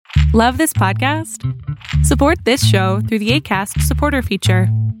Love this podcast? Support this show through the Acast supporter feature.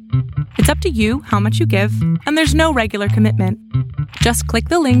 It's up to you how much you give, and there's no regular commitment. Just click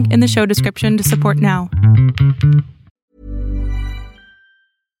the link in the show description to support now.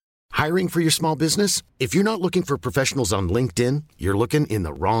 Hiring for your small business? If you're not looking for professionals on LinkedIn, you're looking in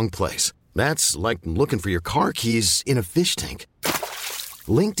the wrong place. That's like looking for your car keys in a fish tank.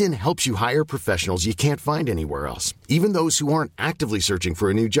 LinkedIn helps you hire professionals you can't find anywhere else, even those who aren't actively searching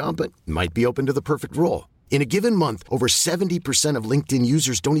for a new job but might be open to the perfect role. In a given month, over 70% of LinkedIn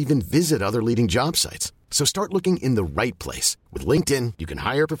users don't even visit other leading job sites. So start looking in the right place. With LinkedIn, you can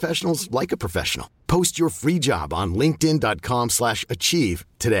hire professionals like a professional. Post your free job on linkedin.com/achieve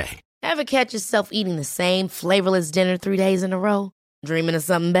today. Ever catch yourself eating the same flavorless dinner 3 days in a row? Dreaming of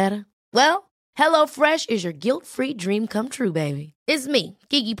something better? Well, HelloFresh is your guilt-free dream come true, baby. It's me,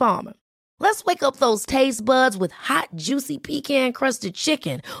 Keke Palmer. Let's wake up those taste buds with hot, juicy pecan-crusted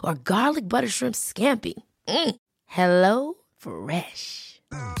chicken or garlic butter shrimp scampi. Hello Fresh.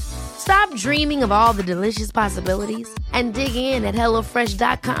 Stop dreaming of all the delicious possibilities and dig in at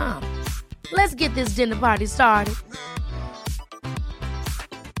HelloFresh.com. Let's get this dinner party started.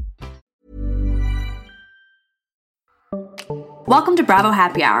 Welcome to Bravo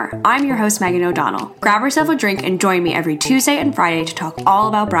Happy Hour. I'm your host, Megan O'Donnell. Grab yourself a drink and join me every Tuesday and Friday to talk all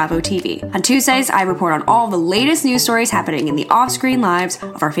about Bravo TV. On Tuesdays, I report on all the latest news stories happening in the off-screen lives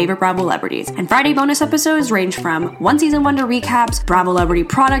of our favorite Bravo celebrities. And Friday bonus episodes range from one-season wonder recaps, Bravo celebrity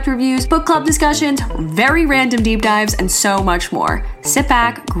product reviews, book club discussions, very random deep dives, and so much more. Sit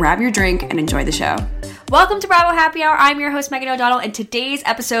back, grab your drink, and enjoy the show. Welcome to Bravo Happy Hour. I'm your host, Megan O'Donnell, and today's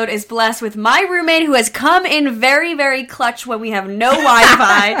episode is blessed with my roommate who has come in very, very clutch when we have no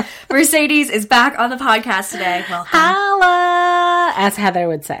Wi-Fi. Mercedes is back on the podcast today. Welcome. Holla, as Heather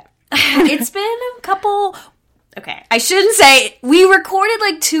would say. It's been a couple... Okay, I shouldn't say... We recorded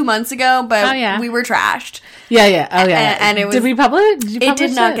like 2 months ago, but we were trashed. Yeah. Oh, yeah. And it was... Did we publish? It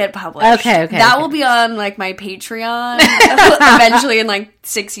did not get published. Okay. That will be on like my Patreon eventually in like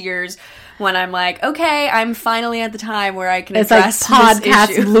 6 years. When I'm like, okay, I'm finally at the time where I can address this podcast this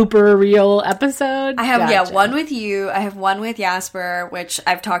issue. blooper reel episode. I have one with you. I have one with Jasper, which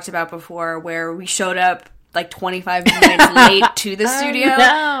I've talked about before, where we showed up like 25 minutes late to the studio,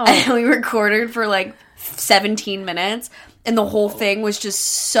 and we recorded for like 17 minutes, and the whole thing was just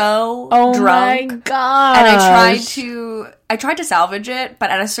so drunk. My god! And I tried to salvage it,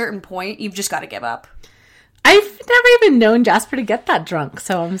 but at a certain point, you've just got to give up. I've never even known Jasper to get that drunk,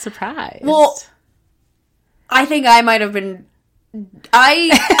 so I'm surprised. Well, I think I might have been...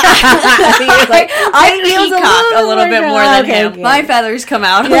 I peacock a little bit more than him. Okay. My feathers come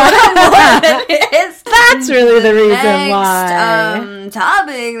out a little more than his. That's really the reason why. Next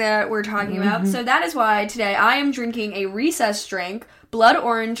topic that we're talking about. So that is why today I am drinking a recess drink, blood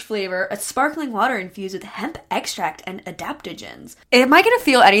orange flavor, a sparkling water infused with hemp extract and adaptogens. Am I going to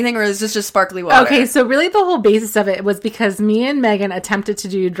feel anything, or is this just sparkly water? Okay, so really the whole basis of it was because me and Megan attempted to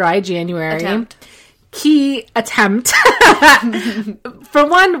do dry January. Key attempt. For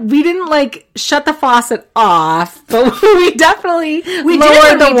one, we didn't like shut the faucet off, but we definitely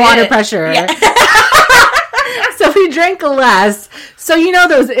lowered the water pressure. Yeah. So we drank less. So you know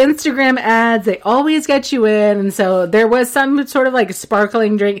those Instagram ads, they always get you in. And so there was some sort of like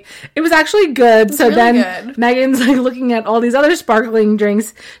sparkling drink. It was actually good. So really then good. Megan's like looking at all these other sparkling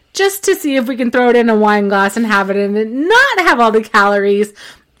drinks just to see if we can throw it in a wine glass and have it in it, not have all the calories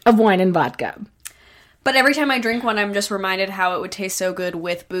of wine and vodka. But every time I drink one, I'm just reminded how it would taste so good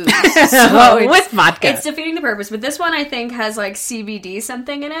with booze. So with vodka. It's defeating the purpose. But this one, I think, has like CBD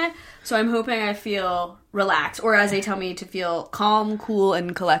something in it. So I'm hoping I feel relaxed. Or as they tell me, to feel calm, cool,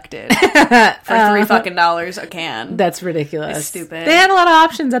 and collected. For $3 a can. That's ridiculous. It's stupid. They had a lot of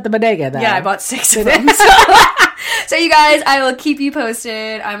options at the bodega, though. Yeah, I bought 6 of them. So you guys, I will keep you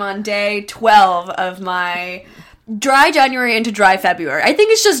posted. I'm on day 12 of my... dry January into dry February. I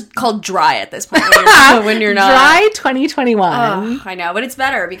think it's just called dry at this point when you're not... Dry 2021. Oh, I know, but it's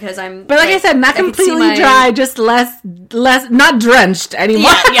better because I'm... But like I said, not completely dry, just less, not drenched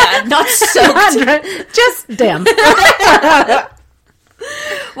anymore. Yeah, not soaked. Just damp.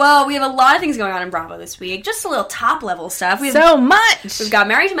 Well, we have a lot of things going on in Bravo this week. Just a little top-level stuff. So much! We've got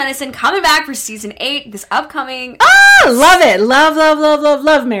Married to Medicine coming back for Season 8 this upcoming... Oh, love it!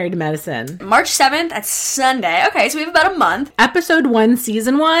 Love Married to Medicine. March 7th, that's Sunday. Okay, so we have about a month. Episode 1,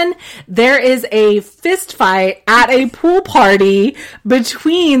 Season 1, there is a fist fight at a pool party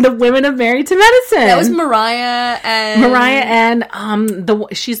between the women of Married to Medicine. That was Mariah and...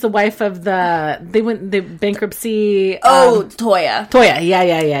 she's the wife of the... They went the bankruptcy... Toya.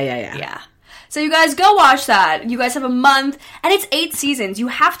 Yeah. So you guys go watch that. You guys have a month, and it's 8 seasons. You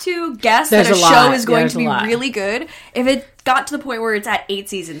have to guess There's that a a lot. show is going There's to be a lot. really good if it got to the point where it's at 8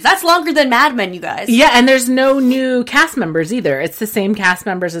 seasons. That's longer than Mad Men, you guys. Yeah, and there's no new cast members either. It's the same cast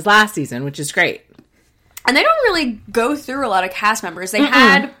members as last season, which is great. And they don't really go through a lot of cast members. They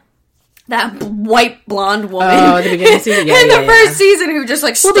had that white blonde woman Oh, the beginning of the season? Yeah, in the first season who just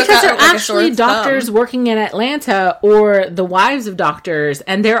like Well, stuck because out they're like a actually sore doctors thumb. working in Atlanta or the wives of doctors,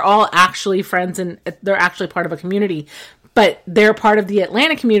 and they're all actually friends and they're actually part of a community. But they're part of the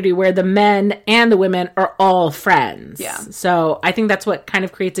Atlanta community where the men and the women are all friends. Yeah. So I think that's what kind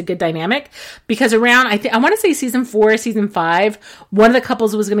of creates a good dynamic. Because around, I want to say season 4, season 5, one of the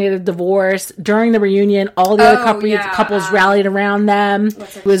couples was going to get a divorce. During the reunion, all the other couples rallied around them.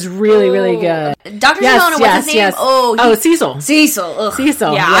 It was really, really good. Dr. Simona, what's his name? Yes. Oh, Cecil. Cecil. Ugh.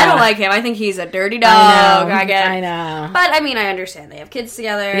 Cecil, Yeah, yeah. I don't like him. I think he's a dirty dog. I know. But, I mean, I understand. They have kids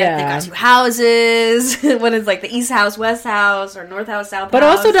together. Yeah. They got 2 houses. When it's like the East House, West House, or North House, South But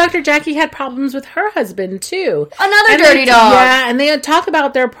House. also Dr. Jackie had problems with her husband, too. Another And dirty dog. Yeah, and they talk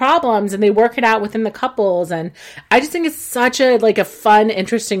about their problems and they work it out within the couples. And I just think it's such a fun,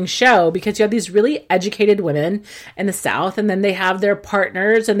 interesting show because you have these really educated women in the South and then they have their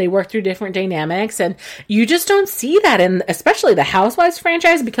partners and they work through different dynamics. And you just don't see that in especially the Housewives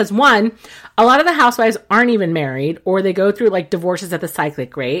franchise because one, a lot of the housewives aren't even married or they go through divorces at the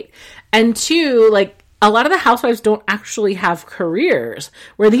cyclic rate. And two, a lot of the housewives don't actually have careers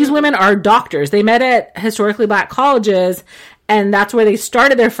where these women are doctors. They met at historically black colleges and that's where they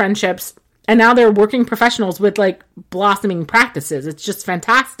started their friendships. And now they're working professionals with blossoming practices. It's just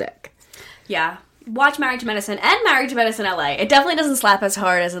fantastic. Yeah. Watch Married to Medicine and Married to Medicine LA. It definitely doesn't slap as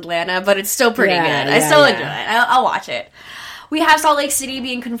hard as Atlanta, but it's still pretty good. I still enjoy it. I'll watch it. We have Salt Lake City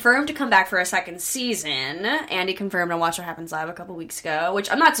being confirmed to come back for a second season. Andy confirmed on Watch What Happens Live a couple weeks ago,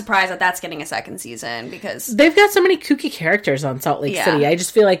 which I'm not surprised that that's getting a second season because they've got so many kooky characters on Salt Lake City. I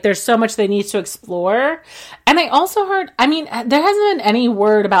just feel like there's so much they need to explore. And I also heard, there hasn't been any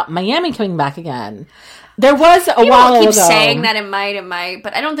word about Miami coming back again. There was a while ago. People keep saying that it might,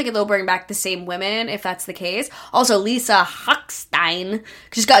 but I don't think they'll bring back the same women if that's the case. Also, Lisa Hochstein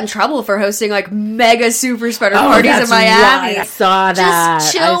just got in trouble for hosting mega super spreader parties in Miami. Right. I saw that.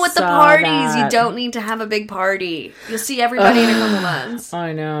 Just chill with the parties. You don't need to have a big party. You'll see everybody in a couple months.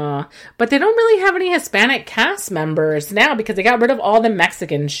 I know. But they don't really have any Hispanic cast members now because they got rid of all the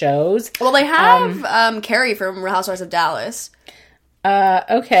Mexican shows. Well, they have Carrie from Real Housewives of Dallas.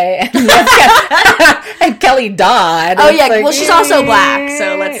 Okay. And Kelly Dodd. Oh, yeah. Well, she's also black,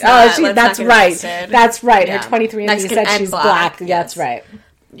 so let's not, that's get right. twisted. That's right. Yeah. Her 23andMe Mexican said and she's black. black. That's right.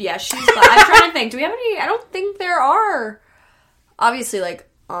 Yeah, she's black. I'm trying to think. Do we have any? I don't think there are. Obviously,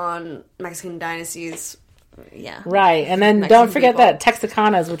 on Mexican dynasties. Yeah. Right. And then Mexican don't forget people. that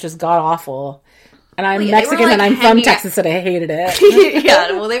Texacanas, which is god-awful. And I'm Well, yeah, Mexican and I'm from Texas and I hated it.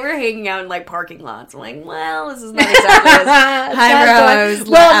 Yeah, well, they were hanging out in parking lots. I'm like, well, this is not exactly as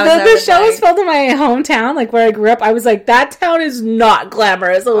highbrow. The show was filmed in my hometown, where I grew up. I was like, that town is not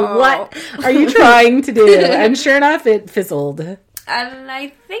glamorous. So what are you trying to do? And sure enough, it fizzled. And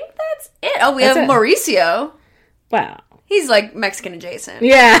I think that's it. Oh, we have Mauricio. Wow. He's Mexican adjacent.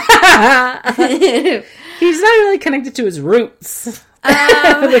 Yeah. He's not really connected to his roots.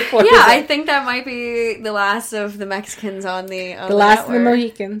 I think that might be the last of the Mexicans on the last of the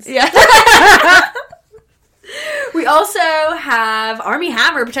Mohicans. Yeah. We also have Armie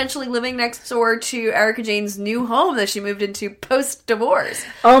Hammer potentially living next door to Erika Jayne's new home that she moved into post-divorce.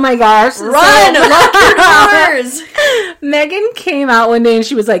 Oh my gosh. Run! Lock your doors! Megan came out one day and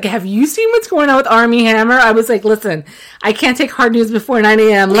she was like, have you seen what's going on with Armie Hammer? I was like, listen, I can't take hard news before 9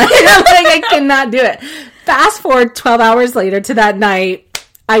 a.m. I cannot do it. Fast forward 12 hours later to that night,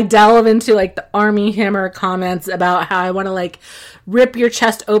 I delve into the Armie Hammer comments about how I want to rip your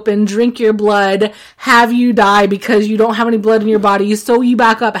chest open, drink your blood, have you die because you don't have any blood in your body, sew you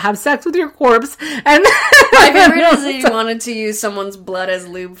back up, have sex with your corpse. And my favorite is that you wanted to use someone's blood as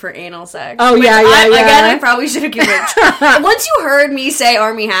lube for anal sex. Oh, yeah. Again, I probably should have given it a try. Once you heard me say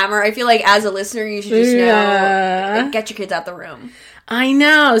Armie Hammer, I feel like as a listener, you should just know, get your kids out the room. I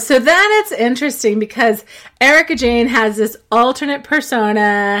know. So then it's interesting because Erika Jayne has this alternate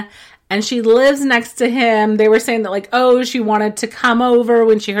persona and she lives next to him. They were saying that she wanted to come over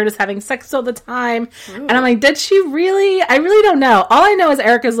when she heard us having sex all the time. Ooh. And I'm like, did she really? I really don't know. All I know is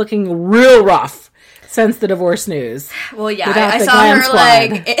Erika's looking real rough since the divorce news. Well, yeah, I saw her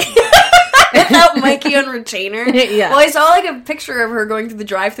Mikey on retainer. Yeah. Well, I saw like a picture of her going through the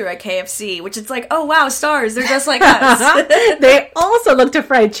drive-thru at KFC, which it's like, oh wow, stars, they're just like us. They also look to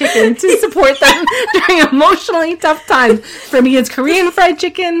fried chicken to support them during emotionally tough times. For me, it's Korean fried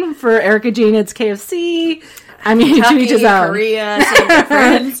chicken. For Erica Jane, it's KFC. I mean, to each his own. Korea, same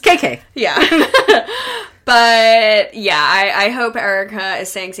difference. KK. Yeah. But yeah, I hope Erica is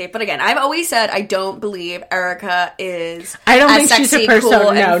staying safe. But again, I've always said I don't believe Erica is. I don't think sexy, she's a person.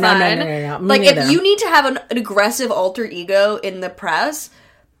 Cool, No. Like neither. if you need to have an aggressive alter ego in the press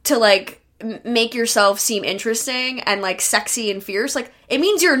to like make yourself seem interesting and like sexy and fierce, like it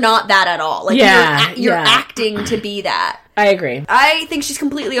means you're not that at all. Like you're acting to be that. I agree. I think she's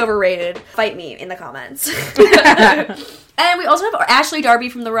completely overrated. Fight me in the comments. And we also have Ashley Darby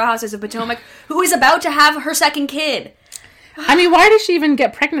from the Real Housewives of Potomac, who is about to have her second kid. I mean, why did she even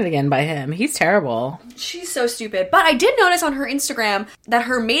get pregnant again by him? He's terrible. She's so stupid. But I did notice on her Instagram that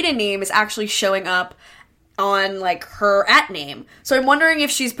her maiden name is actually showing up on, like, her @name. So I'm wondering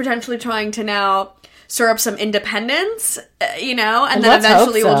if she's potentially trying to now stir up some independence, and then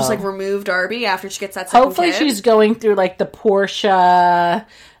eventually we'll just, like, remove Darby after she gets that second Hopefully kid. she's going through, like, the Portia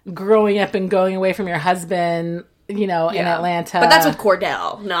growing up and going away from your husband, in Atlanta. But that's with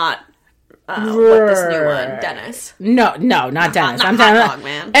Cordell, not with this new one, Dennis. No, not Dennis. I'm hot dog,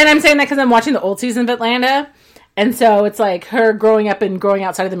 man. And I'm saying that because I'm watching the old season of Atlanta. And so it's like her growing up and growing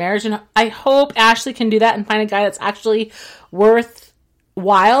outside of the marriage. And I hope Ashley can do that and find a guy that's actually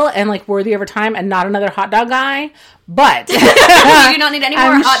worthwhile and like worthy of her time and not another hot dog guy. But you do not need any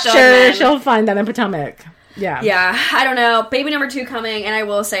more hot dog men. I'm sure she'll find that in Potomac. Yeah. Yeah, I don't know. Baby number 2 coming, and I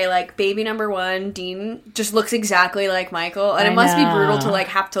will say, like, baby number 1, Dean, just looks exactly like Michael. And it must be brutal to, like,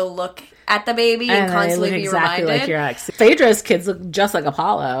 have to look at the baby and constantly be exactly reminded. Like your ex. Phaedra's kids look just like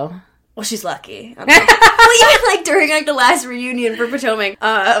Apollo. Well, she's lucky. Well, even, like, during, like, the last reunion for Potomac,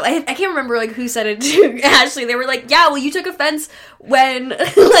 I can't remember, like, who said it to Ashley. They were like, yeah, well, you took offense when,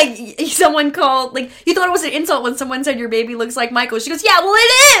 like, someone called, like, you thought it was an insult when someone said your baby looks like Michael. She goes, yeah, well,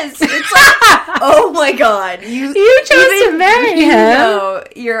 it is! It's like, oh my god. You chose to marry him. No,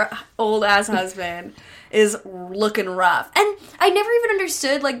 your old-ass husband is looking rough. And I never even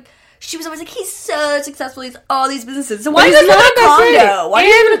understood, like, she was always like, he's so successful, he's all these businesses. So why is he in a condo? Why are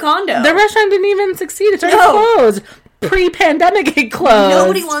you in a condo? The restaurant didn't even succeed. It's already closed. Pre-pandemic, it closed.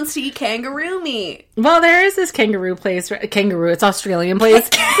 Nobody wants to eat kangaroo meat. Well, there is this kangaroo place. It's Australian place.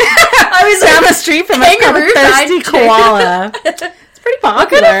 I was down the street from a thirsty koala. It's pretty popular. What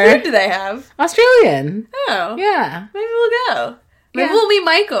kind of food do they have? Australian. Oh. Yeah. Maybe we'll go. Maybe we'll meet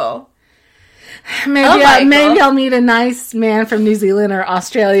Michael. Maybe I'll meet a nice man from New Zealand or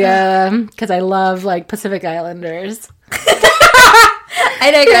Australia because I love like Pacific Islanders. I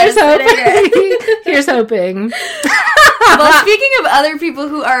digress. Here's hoping. Well, speaking of other people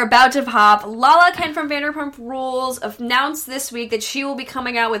who are about to pop, Lala Kent from Vanderpump Rules announced this week that she will be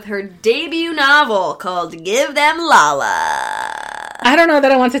coming out with her debut novel called Give Them Lala. I don't know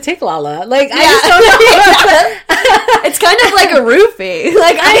that I want to take Lala. Like, I just don't know. It's kind of like a roofie.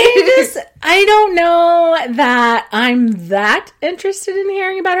 Like, I don't know that I'm that interested in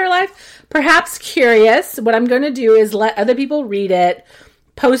hearing about her life. Perhaps curious. What I'm going to do is let other people read it,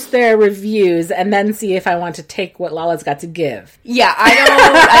 post their reviews, and then see if I want to take what Lala's got to give. Yeah, I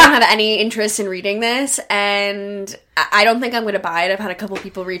don't have any interest in reading this, and I don't think I'm going to buy it. I've had a couple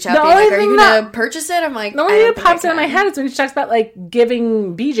people reach out being like, are you going to purchase it? I'm like, the only thing that pops in my head is when she talks about like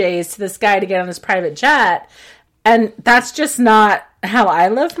giving BJs to this guy to get on his private jet, and that's just not how I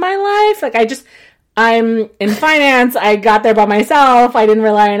live my life. Like, I'm in finance. I got there by myself. I didn't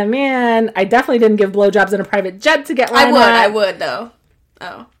rely on a man. I definitely didn't give blowjobs in a private jet to get one. I would though.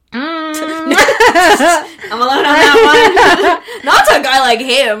 Oh. I'm alone on that one. Not to a guy like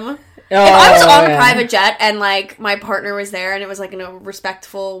him. If I was on a private jet and like my partner was there and it was like in a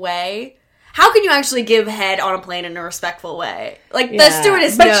respectful way, how can you actually give head on a plane in a respectful way? Like the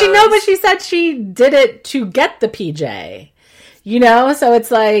stewardess knows. But she said she did it to get the PJ. So it's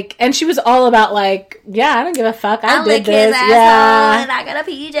like, and she was all about like, yeah, I don't give a fuck. I did this. And I got a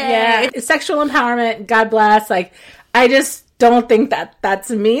PJ. Yeah. It's sexual empowerment. God bless. Like, I just don't think that that's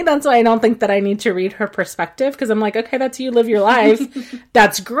me. That's why I don't think that I need to read her perspective. Cause I'm like, okay, that's you, live your life.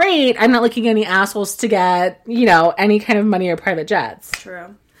 That's great. I'm not looking at any assholes to get, any kind of money or private jets.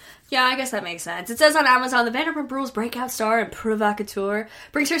 True. Yeah, I guess that makes sense. It says on Amazon, the Vanderpump Rules breakout star and provocateur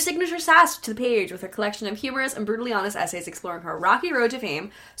brings her signature sass to the page with her collection of humorous and brutally honest essays exploring her rocky road to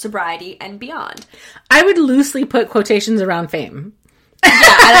fame, sobriety, and beyond. I would loosely put quotations around fame. Yeah,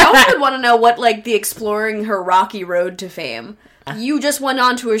 and I also would want to know what, like, the exploring her rocky road to fame. You just went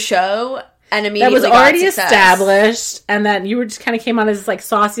on to a show and immediately that was already established, and then you were just kind of came on as this, like,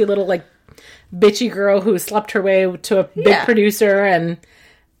 saucy little, like, bitchy girl who slept her way to a big producer, and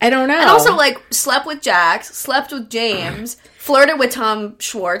I don't know. And also, like, slept with Jax, slept with James, flirted with Tom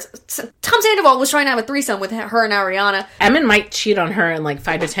Schwartz. Tom Sandoval was trying to have a threesome with her and Ariana. Emin might cheat on her in, like,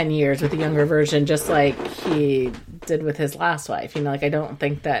 5 to 10 years with a younger version, just like he did with his last wife. You know, like, I don't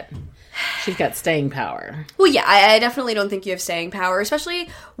think that she's got staying power. Well, yeah, I definitely don't think you have staying power, especially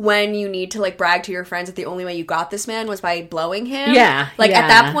when you need to, like, brag to your friends that the only way you got this man was by blowing him. Yeah. Like, at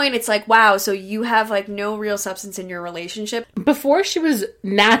that point, it's like, wow, so you have, like, no real substance in your relationship. Before, she was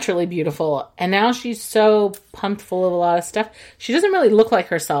naturally beautiful, and now she's so pumped full of a lot of stuff. She doesn't really look like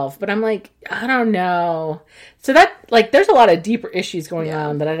herself, but I'm like, I don't know. So that, like, there's a lot of deeper issues going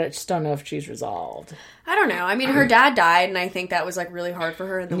on that I just don't know if she's resolved. I don't know. I mean, her dad died, and I think that was, like, really hard for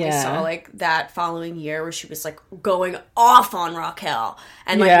her. And then we saw, like, that following year where she was, like, going off on Raquel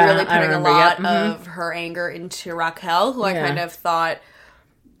and, like, really putting a lot of her anger into Raquel, who I kind of thought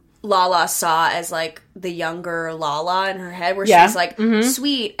Lala saw as, like, the younger Lala in her head, where she was, like,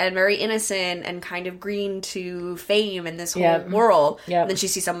 sweet and very innocent and kind of green to fame in this whole world. And then she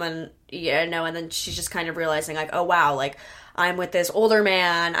sees someone, and then she's just kind of realizing, like, oh, wow, like, I'm with this older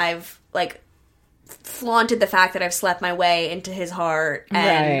man. I've, like, flaunted the fact that I've slept my way into his heart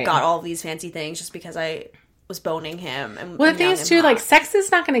and got all these fancy things just because I was boning him. And, well, the thing is, too, like, sex is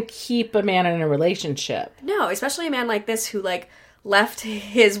not going to keep a man in a relationship. No, especially a man like this who, like, left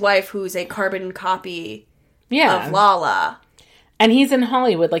his wife, who's a carbon copy of Lala. And he's in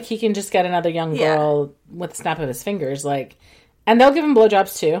Hollywood. Like, he can just get another young girl with a snap of his fingers. Like, and they'll give him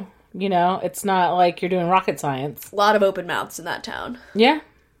blowjobs, too. You know, it's not like you're doing rocket science. A lot of open mouths in that town. Yeah.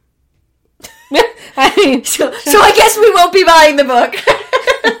 I mean, so I guess we won't be buying the book.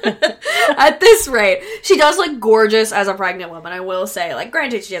 At this rate. She does look gorgeous as a pregnant woman, I will say. Like,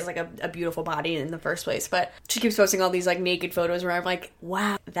 granted, she has, like, a beautiful body in the first place, but she keeps posting all these, like, naked photos where I'm like,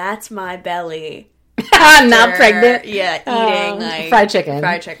 wow, that's my belly. I'm not pregnant. Yeah, eating, like... Fried chicken.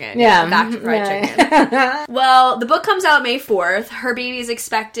 Fried chicken. Yeah. Back to fried chicken. Well, the book comes out May 4th. Her baby is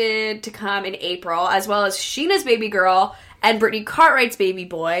expected to come in April, as well as Sheena's baby girl and Brittany Cartwright's baby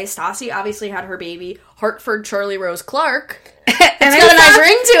boy. Stassi obviously had her baby, Hartford Charlie Rose Clark. It's got a nice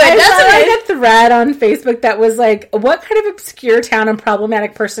ring to it, doesn't it? I read a thread on Facebook that was like, what kind of obscure town and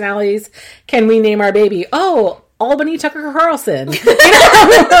problematic personalities can we name our baby? Oh, Albany Tucker Carlson. You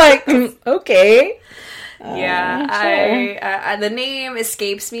know, like, okay. Yeah, the name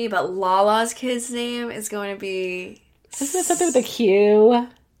escapes me, but Lala's kid's name is going to be... Isn't it something with a Q?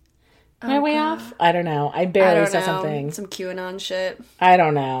 Am I way off? I don't know. I barely saw something. Some QAnon shit. I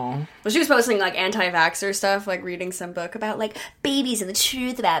don't know. Well, she was posting, like, anti-vaxxer stuff, like, reading some book about, like, babies and the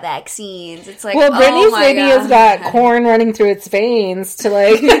truth about vaccines. It's like, well, Brittany's baby has got corn running through its veins to,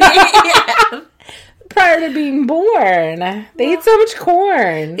 like... Prior to being born. They eat so much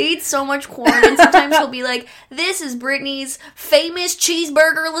corn. They eat so much corn, and sometimes he'll be like, this is Brittany's famous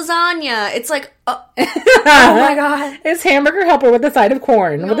cheeseburger lasagna. It's like, oh my god. It's hamburger helper with a side of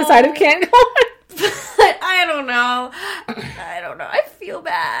corn. With a side of canned corn. But I don't know. I feel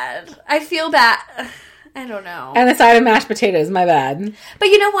bad. I don't know. And a side of mashed potatoes, my bad. But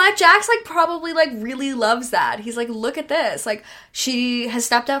you know what? Jax, like, probably, like, really loves that. He's like, look at this. Like, she has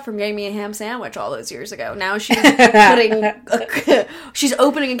stepped up from getting me a ham sandwich all those years ago. Now she's she's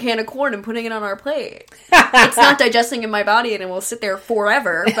opening a can of corn and putting it on our plate. It's not digesting in my body and it will sit there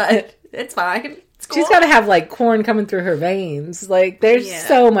forever, but it's fine. It's cool. She's got to have, like, corn coming through her veins. Like, there's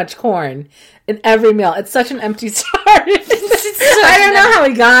so much corn in every meal. It's such an empty starch. I don't know how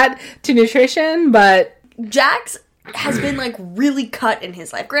he got to nutrition, but... Jax has been, like, really cut in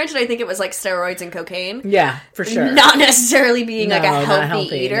his life. Granted, I think it was, like, steroids and cocaine. Yeah, for sure. Not necessarily being, like, a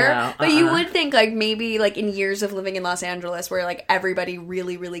healthy eater. No, But you would think, like, maybe, like, in years of living in Los Angeles where, like, everybody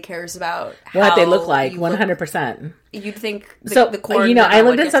really, really cares about what they look like, 100%. You'd think the corn... You know, I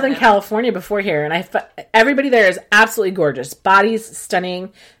lived in Southern California before here, and everybody there is absolutely gorgeous. Bodies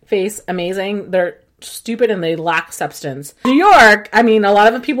stunning, face amazing. They're stupid and they lack substance. New York, I mean, a lot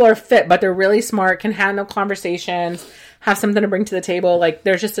of the people are fit, but they're really smart, can handle conversations, have something to bring to the table. Like,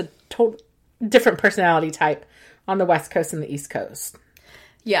 there's just a total different personality type on the West Coast and the East Coast.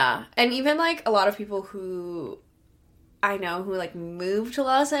 Yeah. And even, like, a lot of people who I know who, like, move to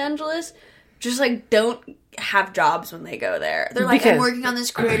Los Angeles just, like, don't have jobs when they go there. They're like, I'm working on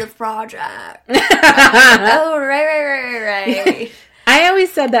this creative project. Oh, right. I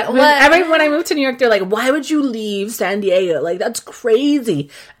always said that when I moved to New York, they're like, why would you leave San Diego? Like, that's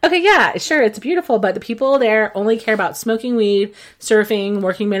crazy. Okay, yeah, sure, it's beautiful, but the people there only care about smoking weed, surfing,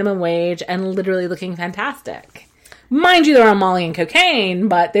 working minimum wage, and literally looking fantastic. Mind you, they're on Molly and cocaine,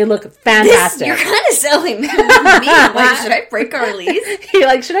 but they look fantastic. You're kind of selling me. Like, should I break our lease? You're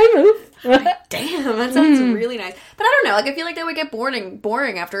like, should I move? Like, damn, that sounds really nice. But I don't know. Like, I feel like that would get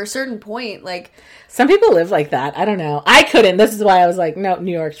boring after a certain point. Like, some people live like that. I don't know. I couldn't. This is why I was like, no,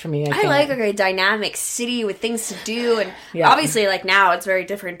 New York's for me. I like a dynamic city with things to do. And obviously, like, now it's very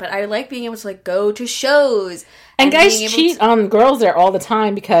different. But I like being able to, like, go to shows. And guys cheat on girls there all the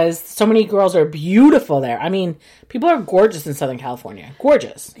time because so many girls are beautiful there. I mean, people are gorgeous in Southern California.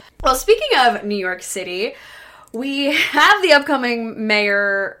 Gorgeous. Well, speaking of New York City, we have the upcoming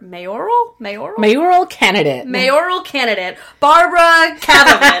mayoral candidate, Barbara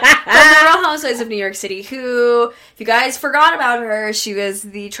Kavovit from the Real Housewives of New York City, who, if you guys forgot about her, she was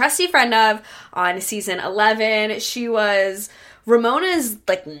the trusty friend of on season 11. She was Ramona's,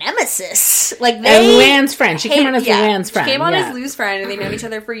 like, nemesis. Like, and Luann's friend. She came on as Luann's friend. She came on as Lou's friend, and they've known each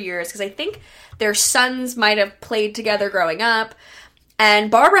other for years, because I think their sons might have played together growing up.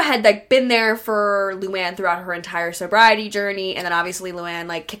 And Barbara had, like, been there for Luann throughout her entire sobriety journey, and then obviously Luann,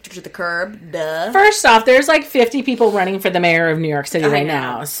 like, kicked her to the curb. Duh. First off, there's, like, 50 people running for the mayor of New York City right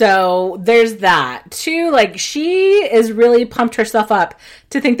now. So there's that. Two, like, she is really pumped herself up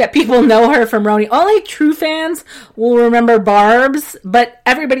to think that people know her from Roni. Only true fans will remember Barb's, but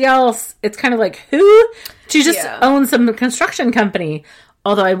everybody else, it's kind of like, who? She just owns some construction company.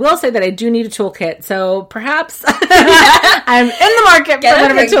 Although I will say that I do need a toolkit, so perhaps I'm in the market for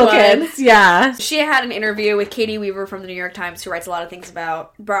one of her toolkits. Yeah. She had an interview with Katie Weaver from the New York Times, who writes a lot of things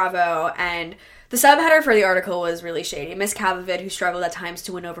about Bravo, and the subheader for the article was really shady. Miss Kavovit, who struggled at times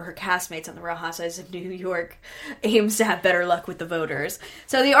to win over her castmates on the Real Housewives of New York, aims to have better luck with the voters.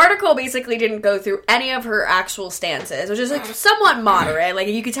 So the article basically didn't go through any of her actual stances, which is, like, somewhat moderate. Like,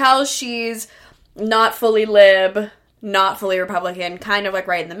 you could tell she's not fully lib, not fully Republican, kind of, like,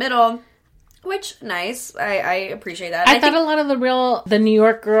 right in the middle, which, nice. I appreciate that. I thought a lot of the New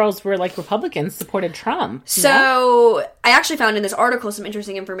York girls were, like, Republicans, supported Trump. So, I actually found in this article some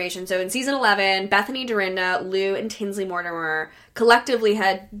interesting information. So, in season 11, Bethany Dorinda, Lou, and Tinsley Mortimer collectively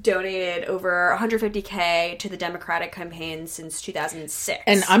had donated over $150K to the Democratic campaign since 2006.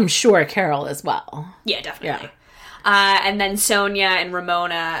 And I'm sure Carol as well. Yeah, definitely. Yeah. And then Sonia and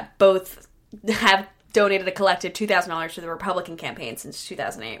Ramona both have donated a collective $2,000 to the Republican campaign since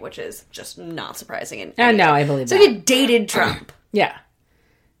 2008, which is just not surprising. I know, I believe that. So he dated Trump. Yeah.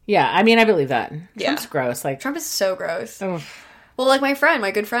 Yeah, I mean, I believe that. Trump's gross. Like, Trump is so gross. Ugh. Well, like,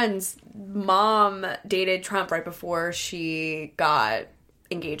 my good friend's mom dated Trump right before she got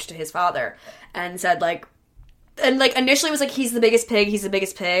engaged to his father, and said, like, initially was like, he's the biggest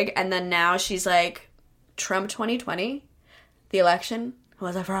pig, and then now she's like, Trump 2020, the election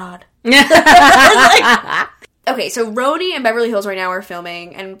was a fraud. Okay, so Roni and Beverly Hills right now are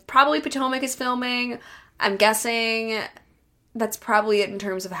filming, and probably Potomac is filming. I'm guessing that's probably it in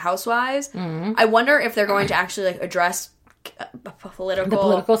terms of Housewives. Mm-hmm. I wonder if they're going to actually, like, address the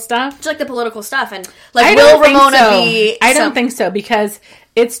political stuff, just like the political stuff, and, like, will Ramona be? I don't think so, because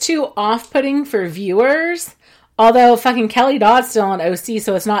it's too off-putting for viewers. Although fucking Kelly Dodd's still on OC,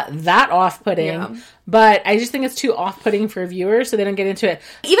 so it's not that off-putting. Yeah. But I just think it's too off-putting for viewers, so they don't get into it.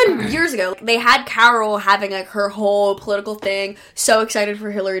 Even years ago, they had Carol having, like, her whole political thing, so excited for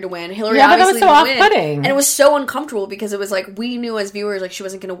Hillary to win. Hillary obviously didn't win. Off-putting. And it was so uncomfortable because it was like, we knew as viewers, like, she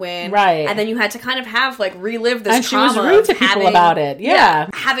wasn't going to win. Right. And then you had to kind of have, like, relive this and trauma. And she was rude to people about it. Yeah.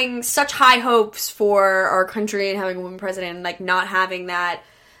 Having such high hopes for our country and having a woman president, and, like, not having that,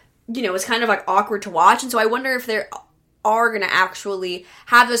 you know, it's kind of, like, awkward to watch. And so I wonder if there are going to actually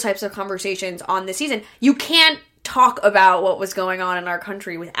have those types of conversations on this season. You can't talk about what was going on in our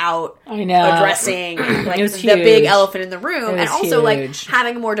country without addressing, like, the big elephant in the room. And also, like,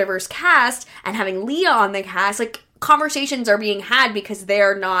 having a more diverse cast and having Leah on the cast. Like, conversations are being had because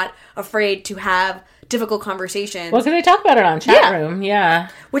they're not afraid to have difficult conversations. Well, can they talk about it on chat room? Yeah.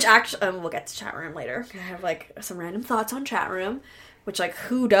 Which actually, we'll get to chat room later. I have, like, some random thoughts on chat room. Which, like,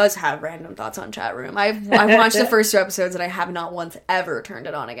 who does have random thoughts on chat room? I've watched the first 2 episodes and I have not once ever turned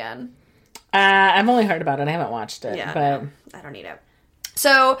it on again. I've only heard about it. I haven't watched it. Yeah, but no, I don't need it.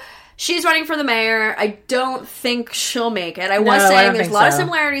 So, she's running for the mayor. I don't think she'll make it. I was saying there's a lot of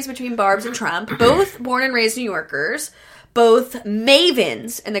similarities between Barb's and Trump. Both born and raised New Yorkers. Both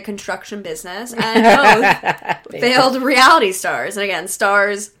mavens in the construction business. And both failed reality stars. And again,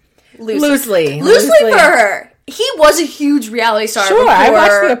 stars loosely for her. He was a huge reality star. Sure, before. I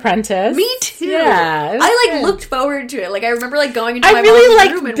watched The Apprentice. Me too. Yeah, I, like, looked forward to it. Like, I remember, like, going into my really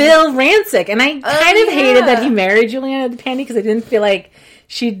mom's room. I really liked Bill Rancic, and I kind of hated that he married Juliana Pandy because I didn't feel like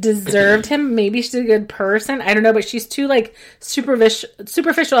she deserved him. Maybe she's a good person. I don't know, but she's too, like, superficial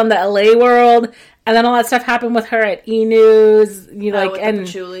in the LA world. And then all that stuff happened with her at E! News. With and the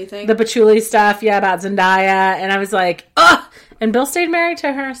patchouli thing? The patchouli stuff, about Zendaya. And I was like, ugh! And Bill stayed married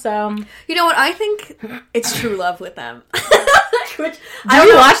to her, so... You know what? I think it's true love with them. Did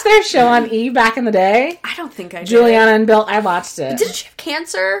you watch their show on E! back in the day? I don't think I did. Juliana and Bill, I watched it. Didn't she have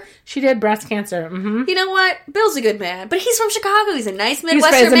cancer? She did breast cancer. Mm-hmm. You know what? Bill's a good man, but he's from Chicago. He's a nice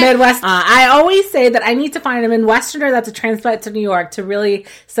Midwestern man. He's a Midwest. I always say that I need to find a Midwesterner that's a transplant to New York to really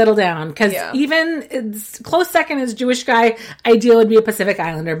settle down. Because even it's close second is Jewish guy, ideal would be a Pacific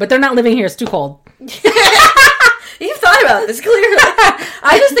Islander. But they're not living here. It's too cold. You've thought about this, clearly.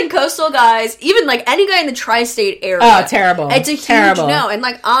 I just think coastal guys, even like any guy in the tri-state area. Oh, terrible. It's a huge no. And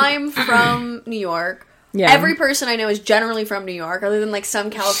like, I'm from New York. Yeah. Every person I know is generally from New York, other than like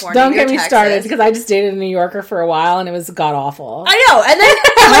some California. Don't get me Texas. started, because I just dated a New Yorker for a while and it was god awful. I know, and then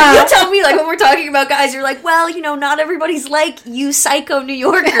like, you tell me like when we're talking about guys, you're like, well, you know, not everybody's like you, psycho New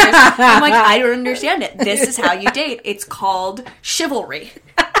Yorkers. I'm like, I don't understand it. This is how you date. It's called chivalry.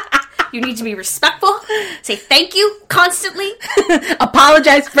 You need to be respectful, say thank you constantly,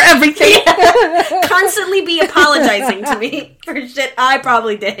 apologize for everything. Constantly be apologizing to me for shit I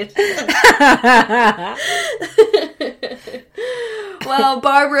probably did. Well,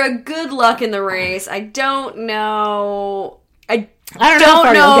 Barbara, good luck in the race. I don't know. I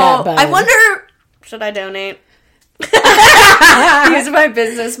don't know. I wonder, should I donate? Use my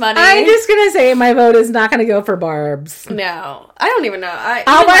business money. I'm just gonna say my vote is not gonna go for Barb's. No, I don't even know.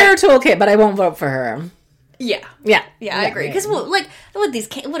 I'll buy her a toolkit, but I won't vote for her. Yeah, I agree. Because what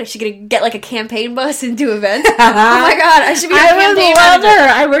is she gonna get like a campaign bus and do events? Oh my god, I should be. I would love her.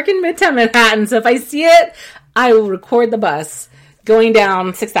 I work in Midtown Manhattan, so if I see it, I will record the bus going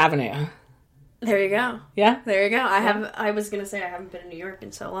down 6th Avenue. There you go. Yeah, there you go. I was gonna say I haven't been in New York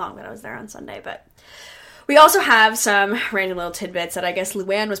in so long, but I was there on Sunday, but. We also have some random little tidbits that I guess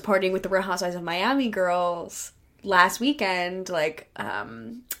Luann was partying with the Real Housewives of Miami girls last weekend, like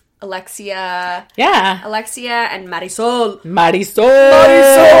Alexia. Yeah. Alexia and Marisol.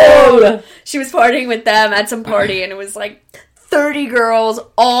 She was partying with them at some party, and it was like 30 girls,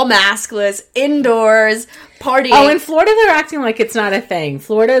 all maskless, indoors, partying. Oh, in Florida, they're acting like it's not a thing.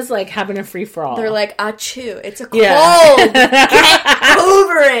 Florida's like having a free-for-all. They're like, achoo, it's a cold. Get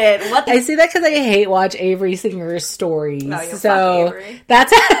over it. What I see that because I hate watch Avery Singer's stories. Oh, so Avery.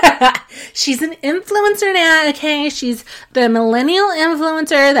 That's she's an influencer now, okay? She's the millennial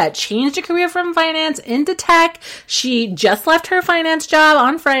influencer that changed her career from finance into tech. She just left her finance job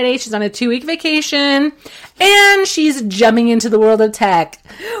on Friday. She's on a 2-week vacation. And she's jumping into the world of tech.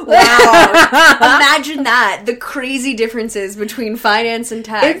 Wow. Imagine that. The crazy differences between finance and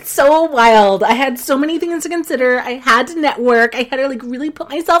tech. It's so wild. I had so many things to consider. I had to network. I had to like really put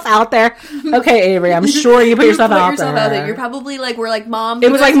myself out there. Okay, Avery, I'm sure you put yourself out there. You're probably like, we're like, Mom.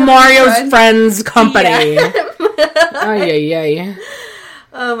 It was like Mario's friends company. Yeah. Oh, yeah.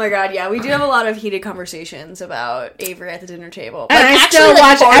 Oh my god, yeah. We do have a lot of heated conversations about Avery at the dinner table. And I still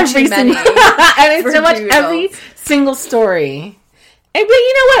watch every single story. But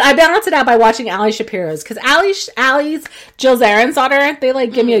you know what? I balance it out by watching Ali Shapiro's. Because Ali's Jill Zarin's daughter, they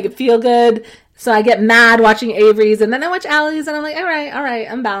like give me a feel good. So I get mad watching Avery's, and then I watch Ali's, and I'm like, all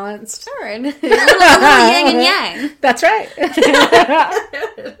right, I'm balanced. All right. You're like yin and yang. That's right.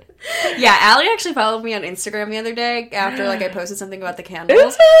 Yeah, Allie actually followed me on Instagram the other day after like I posted something about the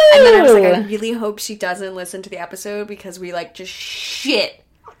candles. And then I was like, I really hope she doesn't listen to the episode because we like just shit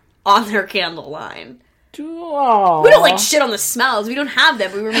on her candle line. Aww. We don't like shit on the smells. We don't have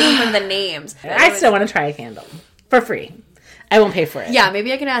them. We were making fun of the names. I still want to try a candle for free. I won't pay for it. Yeah,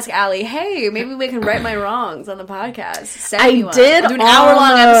 maybe I can ask Allie, hey, maybe we can right my wrongs on the podcast. Send me one. I'll do an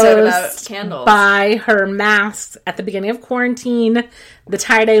hour-long episode about candles. Buy her masks at the beginning of quarantine, the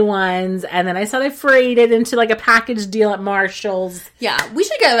tie-dye ones, and then I saw they freighted into like a package deal at Marshall's. Yeah, we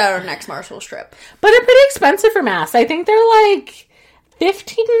should get out our next Marshall's trip. But they're pretty expensive for masks. I think they're like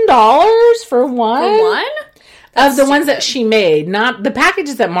 $15 for one. For one? Of the ones that she made. Not the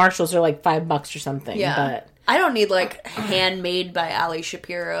packages at Marshall's are like $5 or something. Yeah. But I don't need like handmade by Ali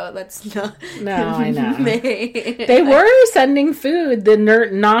Shapiro. That's not. No, I know. Made. They were sending food. The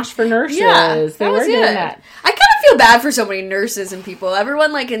Nosh for nurses. Yeah, they were doing that. I kind of feel bad for so many nurses and people.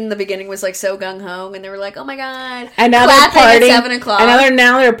 Everyone like in the beginning was like so gung ho, and they were like, "Oh my god!" And now they're partying at 7:00. And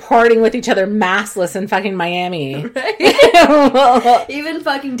now they're partying with each other, maskless in fucking Miami. Right? Even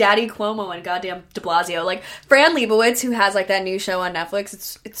fucking Daddy Cuomo and goddamn De Blasio, like Fran Lebowitz, who has like that new show on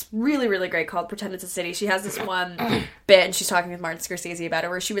Netflix. It's really really great called Pretend It's a City. She has this one bit, and she's talking with Martin Scorsese about it,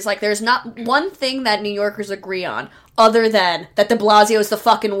 where she was like, "There's not one thing that New Yorkers agree on." Other than that De Blasio is the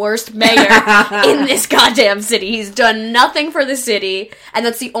fucking worst mayor in this goddamn city. He's done nothing for the city, and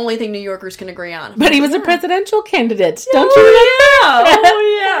that's the only thing New Yorkers can agree on. But he was a presidential candidate. Don't you remember?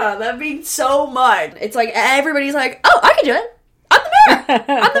 Oh, yeah. That means so much. It's like, everybody's like, oh, I can do it.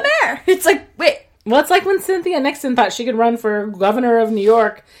 I'm the mayor. It's like, wait. Well, it's like when Cynthia Nixon thought she could run for governor of New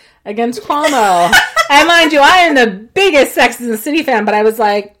York against Cuomo. And mind you, I am the biggest Sex and the City fan, but I was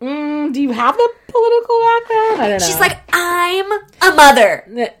like, do you have the political background? I don't know. She's like, I'm a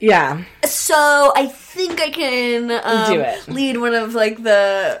mother. Yeah. So I think I can do it. Lead one of, like,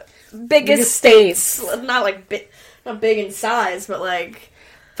 the biggest states. Not, like, not big in size, but, like...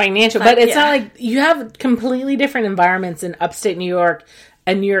 Financial. But it's not like... You have completely different environments in upstate New York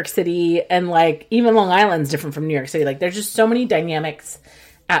and New York City, and, like, even Long Island's different from New York City. Like, there's just so many dynamics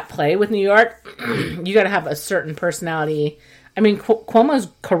at play with New York. You got to have a certain personality. I mean, Cuomo's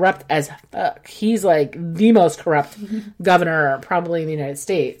corrupt as fuck. He's, like, the most corrupt governor probably in the United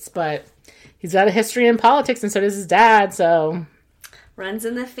States, but he's got a history in politics, and so does his dad, so... Runs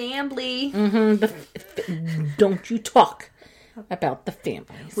in the family. Don't you talk about the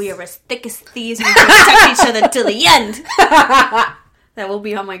families. We are as thick as thieves. We protect each other till the end. That will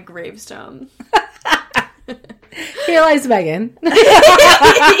be on my gravestone. Here lies Megan.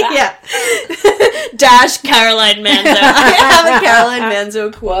 Yeah. Dash Caroline Manzo. I have a Caroline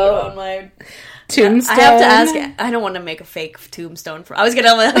Manzo quote on my tombstone. I have to ask. I don't want to make a fake tombstone for. I was like, I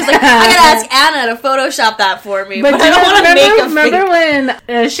gotta ask Anna to Photoshop that for me, but I don't want to make a fake. Remember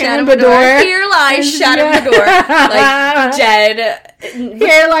when Shannon Bedore? Here lies Shannon Bedore, like dead.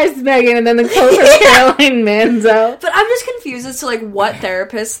 Here lies Megan, and then the quote from Caroline Manzo. But I'm just confused as to, like, what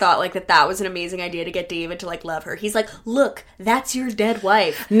therapist thought, like, that was an amazing idea to get David to, like, love her. He's like, look, that's your dead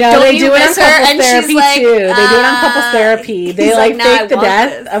wife. No, Don't they you do it on miss her? couples And therapy, she's like, too. They do it on couples therapy. They, like, "No, I fake the want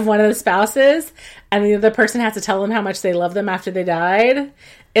death this." of one of the spouses, and the other person has to tell them how much they love them after they died.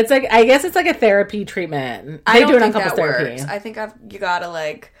 It's like, I guess it's like a therapy treatment. They do it on couples therapy. I think you gotta,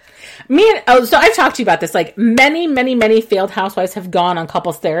 like... So I've talked to you about this. Like, many failed housewives have gone on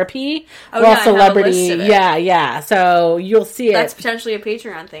couples therapy. Oh, well, yeah, celebrity. Yeah. So you'll see it. That's potentially a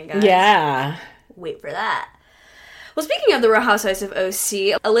Patreon thing, guys. Yeah. Wait for that. Well, speaking of the Real Housewives of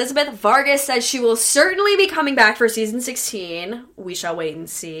OC, Elizabeth Vargas says she will certainly be coming back for season 16. We shall wait and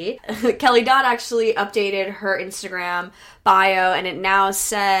see. Kelly Dodd actually updated her Instagram bio, and it now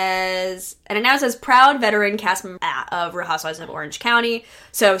says proud veteran cast member of Real Housewives of Orange County.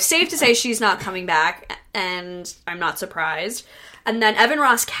 So safe to say she's not coming back, and I'm not surprised. And then Evan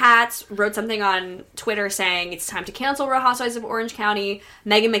Ross Katz wrote something on Twitter saying it's time to cancel Real Housewives of Orange County.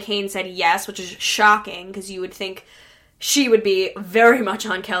 Meghan McCain said yes, which is shocking because you would think she would be very much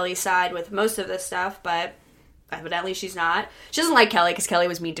on Kelly's side with most of this stuff, but evidently she's not. She doesn't like Kelly because Kelly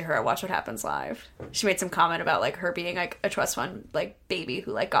was mean to her at Watch What Happens Live. She made some comment about, like, her being, like, a trust fund, like, baby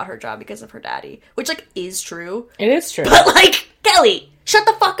who, like, got her job because of her daddy, which, like, is true. It is true. But, like, Kelly, shut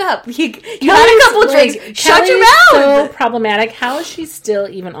the fuck up. You had a couple drinks. Shut your mouth. So problematic. How is she still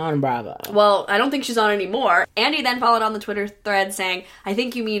even on Bravo? Well, I don't think she's on anymore. Andy then followed on the Twitter thread saying, I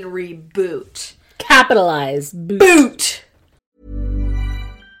think you mean reboot. Capitalize. Boot.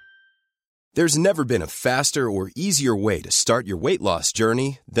 There's never been a faster or easier way to start your weight loss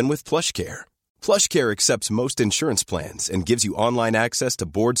journey than with PlushCare. PlushCare accepts most insurance plans and gives you online access to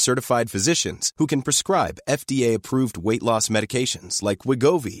board-certified physicians who can prescribe FDA-approved weight loss medications like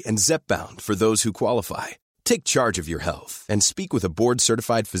Wegovy and Zepbound for those who qualify. Take charge of your health and speak with a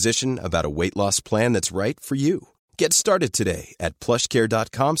board-certified physician about a weight loss plan that's right for you. Get started today at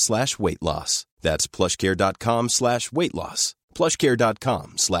plushcare.com/weight-loss. That's plushcare.com/weight-loss.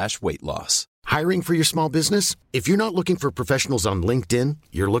 plushcare.com/weight-loss. Hiring for your small business? If you're not looking for professionals on LinkedIn,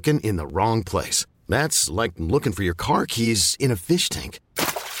 you're looking in the wrong place. That's like looking for your car keys in a fish tank.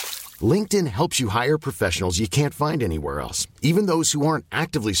 LinkedIn helps you hire professionals you can't find anywhere else, even those who aren't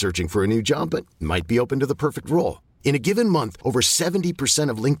actively searching for a new job but might be open to the perfect role. In a given month, over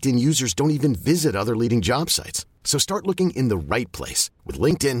 70% of LinkedIn users don't even visit other leading job sites. So start looking in the right place. With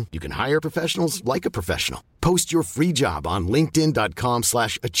LinkedIn, you can hire professionals like a professional. Post your free job on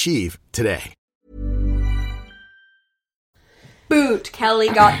linkedin.com/achieve today. Boot. Kelly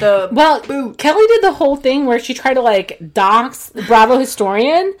got the boot. Kelly did the whole thing where she tried to, like, dox the Bravo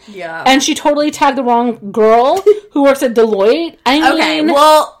historian. Yeah. And she totally tagged the wrong girl who works at Deloitte. Okay,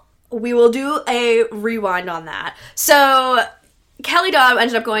 well, we will do a rewind on that. So Kelly Dodd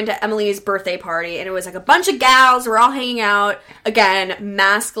ended up going to Emily's birthday party, and it was like a bunch of gals. We're all hanging out. Again,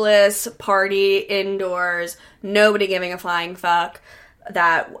 maskless party indoors. Nobody giving a flying fuck.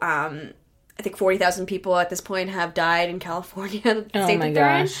 That I think 40,000 people at this point have died in California. Oh my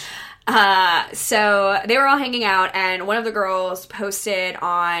gosh. So they were all hanging out, and one of the girls posted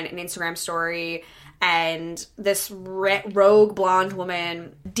on an Instagram story, and this rogue blonde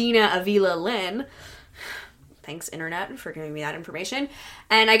woman, Dina Avila Lynn, Thanks, internet, for giving me that information.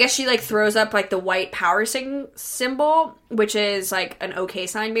 And I guess she, like, throws up, like, the white power symbol, which is, like, an okay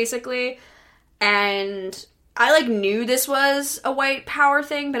sign, basically. And I, like, knew this was a white power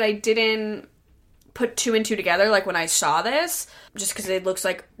thing, but I didn't put two and two together, like, when I saw this. Just because it looks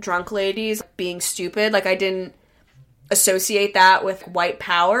like drunk ladies being stupid. Like, I didn't associate that with white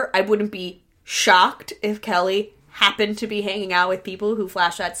power. I wouldn't be shocked if Kelly happened to be hanging out with people who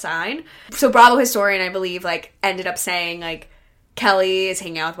flash that sign. So Bravo historian, I believe, like, ended up saying, like, Kelly is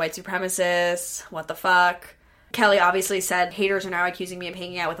hanging out with white supremacists. What the fuck? Kelly obviously said, haters are now accusing me of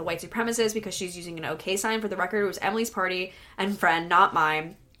hanging out with a white supremacist because she's using an okay sign. For the record, it was Emily's party and friend, not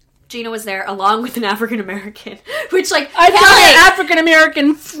mine. Gina was there along with an African-American, which, like, I got an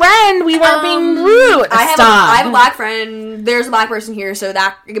African-American friend. We weren't being rude. I have a black friend. There's a black person here, so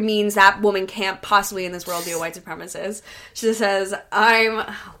that means that woman can't possibly in this world be a white supremacist. She just says,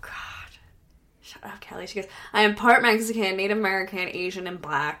 oh God. Shut up, Kelly. She goes, I am part Mexican, Native American, Asian, and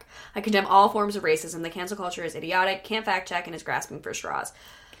black. I condemn all forms of racism. The cancel culture is idiotic, can't fact check, and is grasping for straws.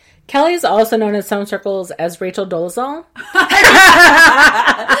 Kelly is also known in some circles as Rachel Dolezal.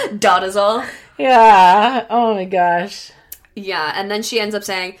 Dolezal. Yeah. Oh my gosh. Yeah, and then she ends up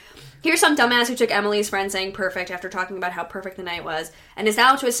saying, here's some dumbass who took Emily's friend saying perfect after talking about how perfect the night was, and is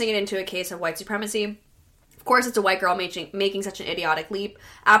now twisting it into a case of white supremacy. Of course, it's a white girl making such an idiotic leap.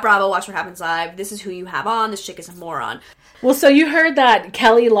 At Bravo, watch what happens live. This is who you have on. This chick is a moron. Well, so you heard that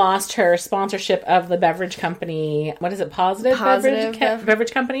Kelly lost her sponsorship of the beverage company. What is it? Positive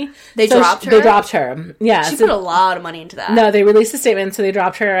beverage company? They dropped her? They dropped her. Yeah. She put a lot of money into that. No, they released a statement, so they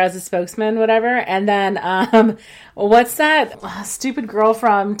dropped her as a spokesman, whatever. And then, what's that stupid girl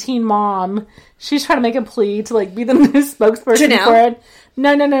from Teen Mom? She's trying to make a plea to, like, be the new spokesperson Janelle? for it.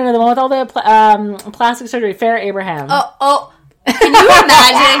 No, the one with all the plastic surgery, Farrah Abraham. Oh. Can you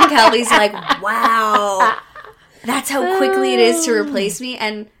imagine? Kelly's like, wow. That's how quickly it is to replace me,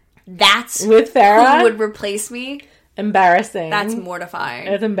 and that's with Farrah who would replace me. Embarrassing. That's mortifying.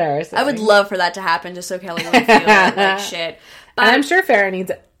 It's embarrassing. I would love for that to happen, just so Kelly would feel like shit. But and I'm sure Farrah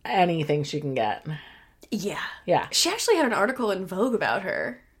needs anything she can get. Yeah. She actually had an article in Vogue about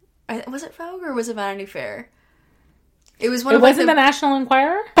her. Was it Vogue or was it Vanity Fair? It was one. It wasn't the National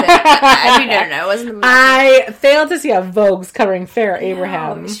Enquirer. I mean, no, it wasn't. I failed to see a Vogue's covering Farrah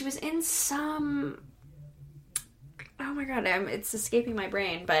Abraham. She was in some. Oh my god, it's escaping my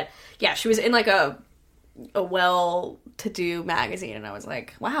brain. But yeah, she was in like a well-to-do magazine, and I was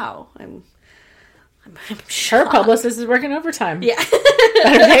like, wow, I'm her publicist is working overtime. Yeah,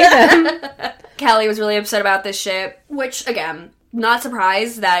 better pay them. Kelly was really upset about this shit, which again, not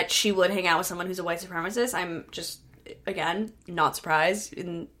surprised that she would hang out with someone who's a white supremacist. I'm just, again, not surprised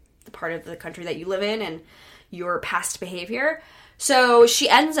in the part of the country that you live in and your past behavior. So she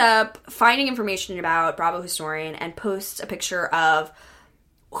ends up finding information about Bravo Historian and posts a picture of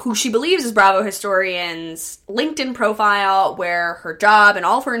who she believes is Bravo Historian's LinkedIn profile, where her job and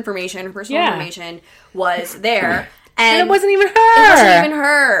all of her information, her personal information, was there. And it wasn't even her. It wasn't even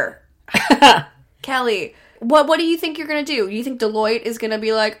her. Kelly, what do you think you're going to do? You think Deloitte is going to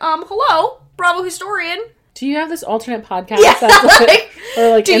be like, hello, Bravo Historian? Do you have this alternate podcast? Yeah, or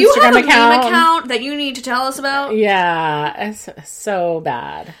like do Instagram you have a account? meme account that you need to tell us about? Yeah, it's so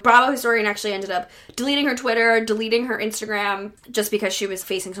bad. Bravo Historian actually ended up deleting her Twitter, deleting her Instagram, just because she was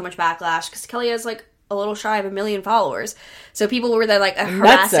facing so much backlash, because Kelly has like a little shy of 1 million followers. So people were there like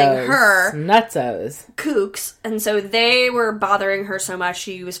harassing her. Nutsos. Kooks. And so they were bothering her so much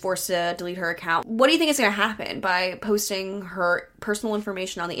she was forced to delete her account. What do you think is going to happen by posting her personal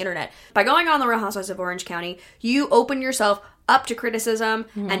information on the internet? By going on the Real Housewives of Orange County, you open yourself up to criticism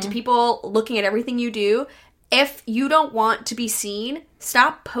and to people looking at everything you do. If you don't want to be seen,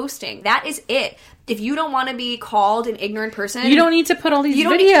 stop posting. That is it. If you don't want to be called an ignorant person, you don't need to put all these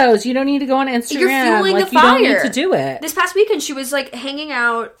videos. You don't need to go on Instagram. You're fueling the fire. You don't need to do it. This past weekend, she was like hanging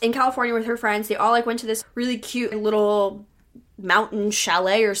out in California with her friends. They all like went to this really cute little mountain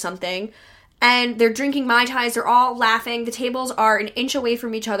chalet or something. And they're drinking Mai Tais. They're all laughing. The tables are an inch away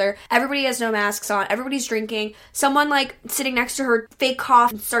from each other. Everybody has no masks on. Everybody's drinking. Someone, like, sitting next to her fake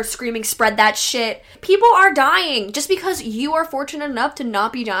cough and starts screaming, spread that shit. People are dying. Just because you are fortunate enough to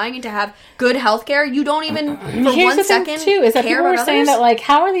not be dying and to have good health care, you don't even, for Here's 1 second, too, is that care people were about saying others? that, like,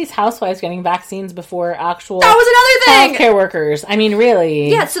 how are these housewives getting vaccines before actual that was another thing! healthcare workers? I mean, really.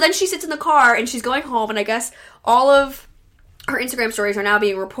 Yeah, so then she sits in the car and she's going home, and I guess all of her Instagram stories are now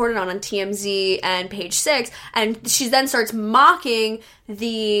being reported on TMZ and Page 6, and she then starts mocking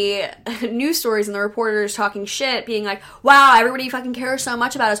the news stories and the reporters talking shit, being like, wow, everybody fucking cares so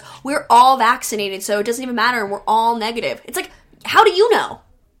much about us. We're all vaccinated, so it doesn't even matter, and we're all negative. It's like, how do you know?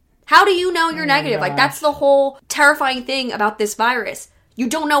 How do you know you're negative? Like, that's the whole terrifying thing about this virus. You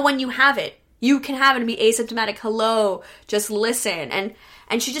don't know when you have it. You can have it and be asymptomatic. Hello, just listen.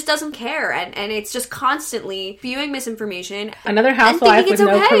 And she just doesn't care. And it's just constantly spewing misinformation. Another housewife with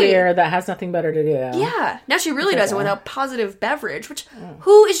no career that has nothing better to do. Yeah. Now she really does it with a positive beverage, which,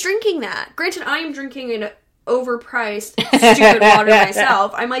 who is drinking that? Granted, I am drinking an overpriced stupid water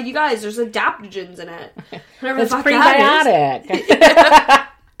myself. I'm like, you guys, there's adaptogens in it. Whatever the fuck that is.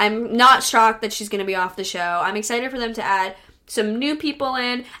 I'm not shocked that she's going to be off the show. I'm excited for them to add some new people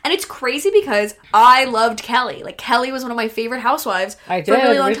in. And it's crazy because I loved Kelly. Like, Kelly was one of my favorite housewives for a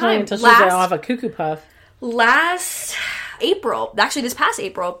really long time. Until she was off a cuckoo puff. Last April, actually this past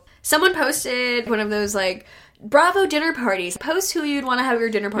April, someone posted one of those, like, Bravo dinner parties. Post who you'd want to have your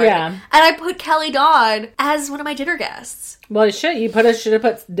dinner party. Yeah. And I put Kelly Dodd as one of my dinner guests. Well, you should. You should have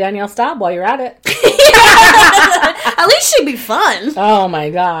put Danielle Staub while you're at it. At least she'd be fun. Oh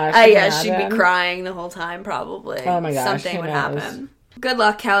my gosh. Yeah, she'd be crying the whole time probably. Oh my gosh. Something would happen. Good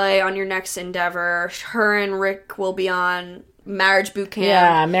luck, Kelly, on your next endeavor. Her and Rick will be on Marriage Boot Camp.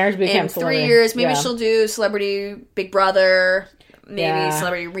 Yeah, Marriage Boot Camp. In 3 years. Maybe she'll do Celebrity Big Brother. Maybe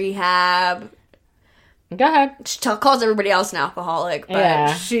Celebrity Rehab. Go ahead. She calls everybody else an alcoholic,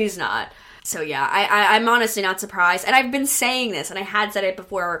 but she's not. So yeah, I'm honestly not surprised. And I've been saying this, and I had said it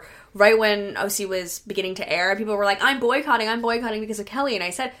before, right when OC was beginning to air. People were like, I'm boycotting because of Kelly. And I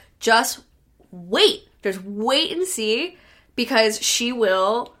said, just wait. Just wait and see, because she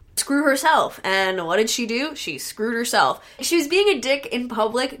will screw herself. And what did she do? She screwed herself. She was being a dick in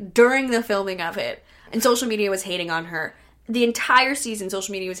public during the filming of it. And social media was hating on her. The entire season,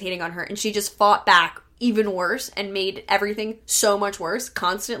 social media was hating on her. And she just fought back even worse and made everything so much worse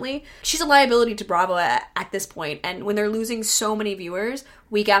constantly. She's a liability to Bravo at this point. And when they're losing so many viewers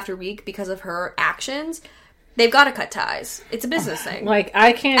week after week because of her actions, they've got to cut ties. It's a business thing. Like,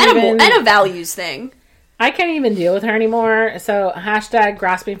 I can't and a values thing. I can't even deal with her anymore. So, #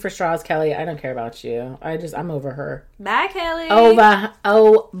 grasping for straws, Kelly. I don't care about you. I'm over her. Bye, Kelly.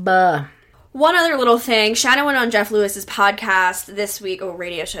 Over. One other little thing. Shannon went on Jeff Lewis's podcast this week.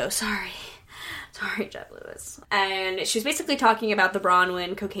 Radio show. Sorry, Jeff Lewis. And she was basically talking about the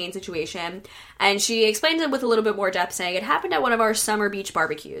Bronwyn cocaine situation. And she explained it with a little bit more depth, saying it happened at one of our summer beach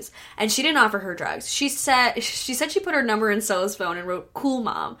barbecues. And she didn't offer her drugs. She said she put her number in Stella's phone and wrote, "Cool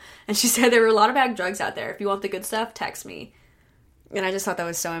Mom." And she said there were a lot of bad drugs out there. If you want the good stuff, text me. And I just thought that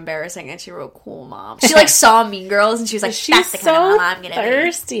was so embarrassing. And she wrote, "Cool Mom." She saw Mean Girls and she was like, she's that's the kind of mom I'm gonna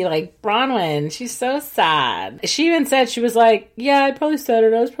thirsty, be. Like Bronwyn. She's so sad. She even said, she was like, yeah, I probably said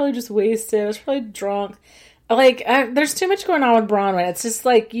it. I was probably just wasted. I was probably drunk. Like, there's too much going on with Bronwyn. It's just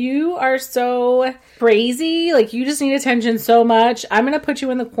like, you are so crazy. Like, you just need attention so much. I'm going to put you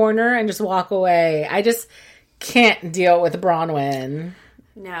in the corner and just walk away. I just can't deal with Bronwyn.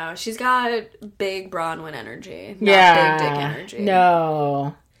 No, she's got big Bronwyn energy. Not big dick energy.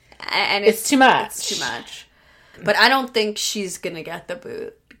 No. And it's too much. It's too much. But I don't think she's going to get the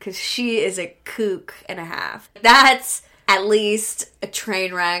boot, because she is a kook and a half. That's at least a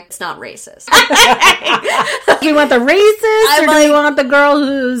train wreck. It's not racist. Do you want the racist, or do you want the girl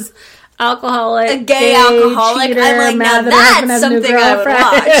who's alcoholic, a gay alcoholic? Cheater, I'm like, now that's something I would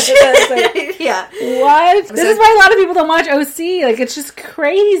watch. Yeah. What? This is why a lot of people don't watch OC. Like, it's just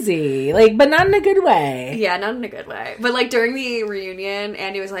crazy. Like, but not in a good way. Yeah, not in a good way. But, like, during the reunion,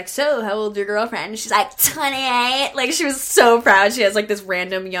 Andy was like, so, how old's your girlfriend? And she's like, 28. Like, she was so proud. She has, like, this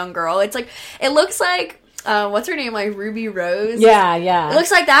random young girl. It's like, it looks like, what's her name? Like, Ruby Rose? Yeah. It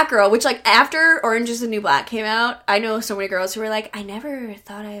looks like that girl, which, like, after Orange is the New Black came out, I know so many girls who were like, I never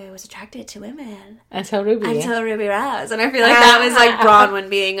thought I was attracted to women. Until Ruby Rose. And I feel like that was, like, Bronwyn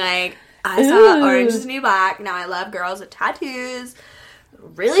being like, I saw Orange is the New Black. Now I love girls with tattoos.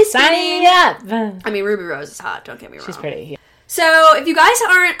 Really skinny. I mean, Ruby Rose is hot. Don't get me wrong. She's pretty. Yeah. So, if you guys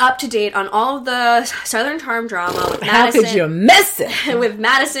aren't up to date on all of the Southern Charm drama with Madison... How could you miss it? With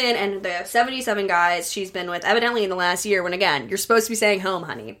Madison and the 77 guys she's been with, evidently in the last year, when, again, you're supposed to be saying home,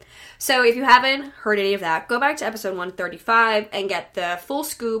 honey. So, if you haven't heard any of that, go back to episode 135 and get the full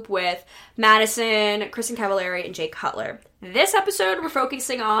scoop with Madison, Kristen Cavallari, and Jake Cutler. This episode, we're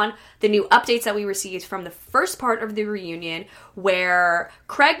focusing on the new updates that we received from the first part of the reunion, where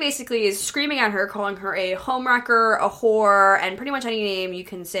Craig basically is screaming at her, calling her a homewrecker, a whore, and pretty much any name you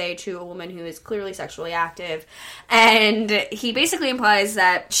can say to a woman who is clearly sexually active. And he basically implies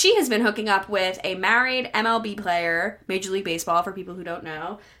that she has been hooking up with a married MLB player, Major League Baseball, for people who don't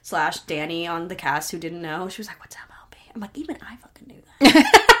know, / Danny on the cast who didn't know. She was like, what's MLB? I'm like, even I fucking knew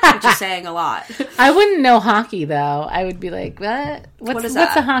that. Which is saying a lot. I wouldn't know hockey, though. I would be like, what? What is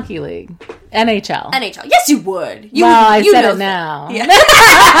What's that? a hockey league? NHL. NHL. Yes, you would. Well, I said it now. Yeah.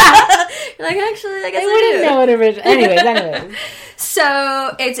 You're like, actually, I guess I wouldn't know it originally. Anyways.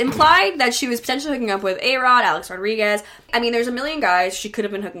 So it's implied that she was potentially hooking up with A-Rod, Alex Rodriguez. I mean, there's a million guys she could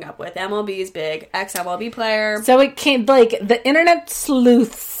have been hooking up with. MLB is big, ex-MLB player. So it came, like, the internet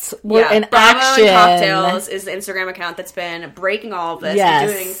sleuths were in Bravo action. and Cocktails is the Instagram account that's been breaking all of this Yes.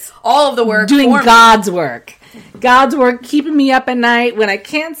 and doing all of the work Doing for me. God's work. God's work, keeping me up at night when I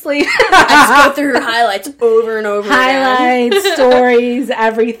can't sleep. I just go through her highlights over and over again. Highlights, stories,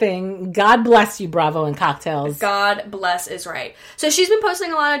 everything. God bless you, Bravo and Cocktails. God bless is right. So she's been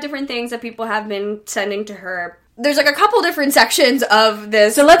posting a lot of different things that people have been sending to her. There's like a couple different sections of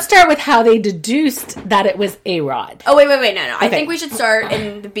this. So let's start with how they deduced that it was A-Rod. Oh, wait, no. I Okay. think we should start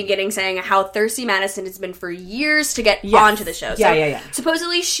in the beginning saying how thirsty Madison has been for years to get onto the show. Yeah.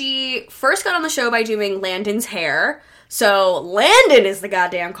 Supposedly she first got on the show by doing Landon's hair. So Landon is the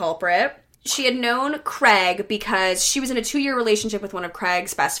goddamn culprit. She had known Craig because she was in a 2-year relationship with one of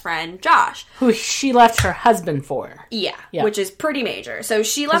Craig's best friend, Josh. Who she left her husband for. Yeah, which is pretty major. So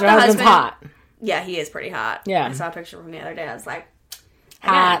she left Her the husband's husband. hot. Yeah, he is pretty hot. Yeah. I saw a picture from the other day. I was like,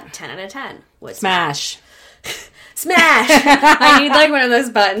 Hot. again, 10 out of 10. Would Smash. Smash! I need like one of those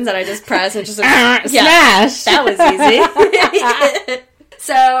buttons that I just press and just Smash. That was easy.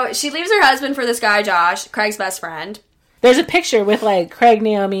 So she leaves her husband for this guy, Josh, Craig's best friend. There's a picture with like Craig,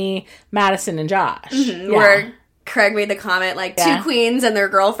 Naomi, Madison, and Josh. Where Craig made the comment like, two queens and their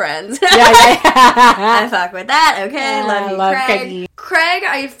girlfriends. I fuck with that. Okay, love you, Craig. Craigie. Craig,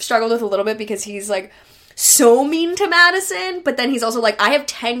 I've struggled with a little bit because he's like so mean to Madison, but then he's also like, I have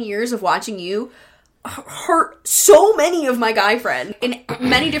 10 years of watching you hurt so many of my guy friends in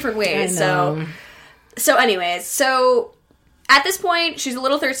many different ways. So anyways, so at this point, she's a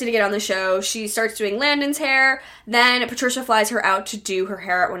little thirsty to get on the show. She starts doing Landon's hair. Then Patricia flies her out to do her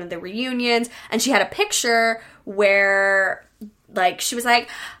hair at one of the reunions. And she had a picture where, like, she was like,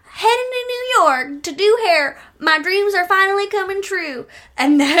 heading to New York to do hair. My dreams are finally coming true.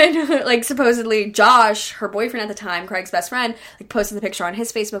 And then, like, supposedly Josh, her boyfriend at the time, Craig's best friend, like, posted the picture on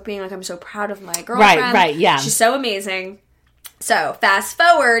his Facebook being like, I'm so proud of my girlfriend. Right, yeah. She's so amazing. So, fast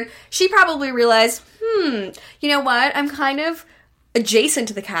forward, she probably realized, you know what? I'm kind of adjacent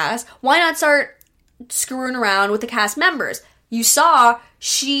to the cast. Why not start screwing around with the cast members? You saw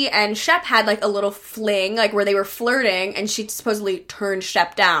she and Shep had, like, a little fling, like, where they were flirting, and she supposedly turned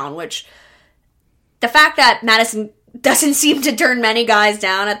Shep down, which the fact that Madison doesn't seem to turn many guys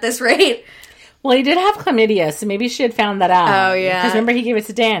down at this rate. Well, he did have chlamydia, so maybe she had found that out. Oh, yeah. Because remember, he gave it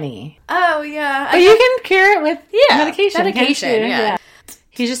to Danny. Oh, yeah. But you can cure it with medication. Medication, can't you? yeah.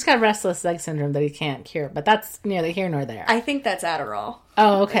 He's just got restless leg syndrome that he can't cure, but that's neither here nor there. I think that's Adderall.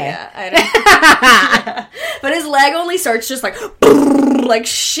 Oh, okay. Yeah, I don't. But his leg only starts just like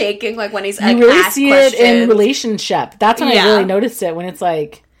shaking, like when he's You really see it in relationship. That's when I really noticed it, when it's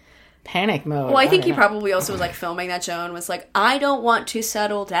like panic mode. Well, I think he probably also was like filming that show and was like, I don't want to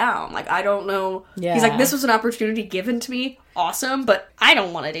settle down. Like, I don't know. Yeah. He's like, this was an opportunity given to me. Awesome. But I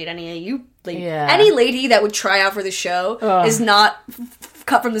don't want to date any of you. Like, Yeah. Any lady that would try out for the show is not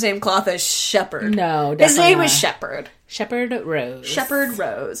cut from the same cloth as Shepard. No, his name definitely is not. Shepard. Shepard Rose. Shepard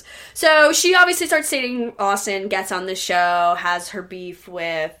Rose. So she obviously starts dating Austin, gets on the show, has her beef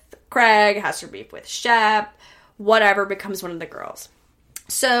with Craig, has her beef with Shep, whatever, becomes one of the girls.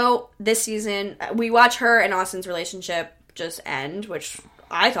 So this season, we watch her and Austin's relationship just end, which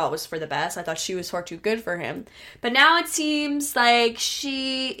I thought was for the best. I thought she was far too good for him. But now it seems like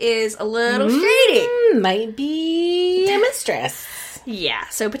she is a little shady. Might be a mistress. Yeah,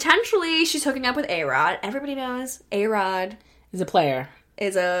 so potentially she's hooking up with A-Rod. Everybody knows A-Rod He's a player.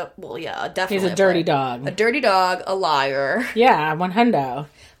 is definitely He's a dirty player. dog. A dirty dog, a liar. Yeah, 100.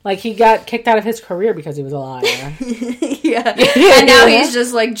 Like, he got kicked out of his career because he was a liar. Yeah. And now he's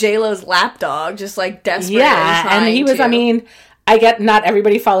just like J-Lo's lapdog, just like desperate. Yeah, and he was, I mean, I get not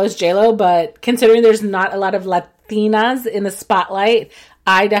everybody follows J-Lo, but considering there's not a lot of Latinas in the spotlight,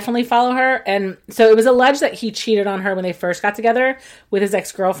 I definitely follow her. And so it was alleged that he cheated on her when they first got together with his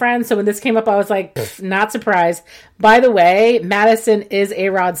ex-girlfriend. So when this came up, I was like, not surprised. By the way, Madison is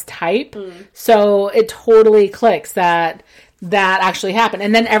A-Rod's type. So it totally clicks that actually happened.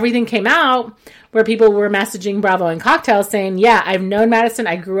 And then everything came out where people were messaging Bravo and Cocktails saying, yeah, I've known Madison.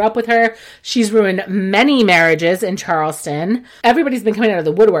 I grew up with her. She's ruined many marriages in Charleston. Everybody's been coming out of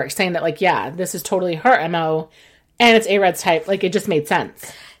the woodwork saying that, like, yeah, this is totally her MO. And it's A-Rod's type. Like, it just made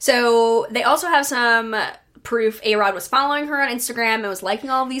sense. So they also have some proof A-Rod was following her on Instagram and was liking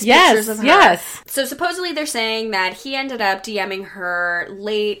all of these pictures of her. Yes. So supposedly they're saying that he ended up DMing her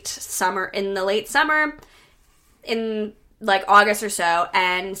in the late summer, in like August or so,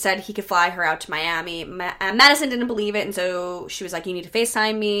 and said he could fly her out to Miami. Madison didn't believe it, and so she was like, you need to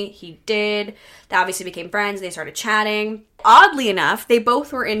FaceTime me. He did. They obviously became friends. They started chatting. Oddly enough, they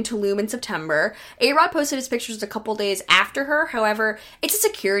both were in Tulum in September. A-Rod posted his pictures a couple days after her. However, it's a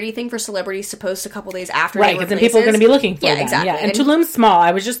security thing for celebrities to post a couple days after. Right, because then people are going to be looking for them. Exactly. Yeah, and Tulum's small.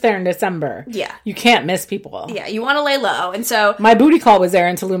 I was just there in December. Yeah. You can't miss people. Yeah, you want to lay low. And so... My booty call was there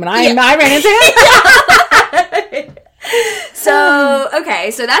in Tulum, and I ran into him. So,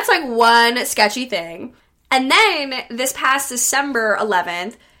 okay, so that's like one sketchy thing. And then this past December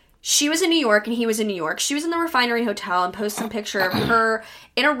 11th, she was in New York and he was in New York. She was in the Refinery Hotel and posted some picture of her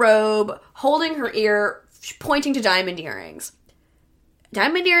in a robe, holding her ear, pointing to diamond earrings.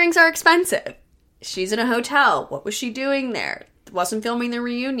 Diamond earrings are expensive. She's in a hotel. What was she doing there? Wasn't filming the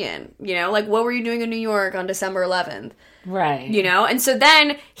reunion. You know, like, what were you doing in New York on December 11th? Right. You know? And so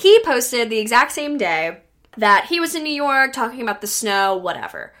then he posted the exact same day that he was in New York talking about the snow,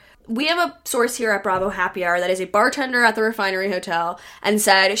 whatever. We have a source here at Bravo Happy Hour that is a bartender at the Refinery Hotel and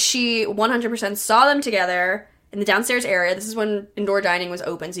said she 100% saw them together in the downstairs area. This is when indoor dining was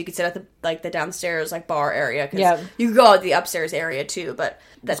open, so you could sit at the downstairs bar area. Yeah. You could go to the upstairs area too, but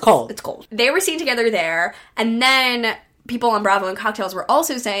it's cold. It's cold. They were seen together there, and then people on Bravo and Cocktails were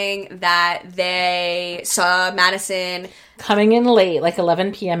also saying that they saw Madison coming in late, like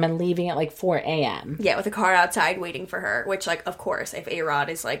 11 p.m. and leaving at like 4 a.m. Yeah, with a car outside waiting for her, which, like, of course, if A-Rod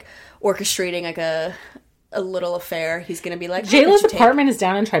is, like, orchestrating, like, a little affair, he's gonna be like... J-Lo's apartment is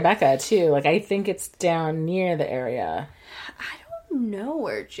down in Tribeca, too. Like, I think it's down near the area. I don't know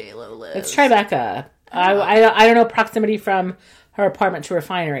where J-Lo lives. It's Tribeca. I don't know proximity from her apartment to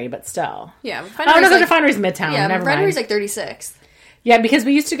Refinery, but still. Yeah. The Refinery's Midtown. Yeah, never Refinery's mind. like 36th. Yeah, because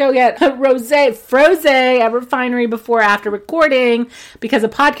we used to go get Froze at Refinery before after recording because the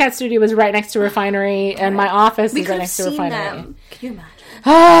podcast studio was right next to Refinery and my office is right next to Refinery. Them. Can you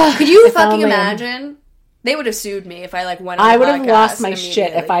imagine? Could you fucking imagine? They would have sued me if I went on I would have lost my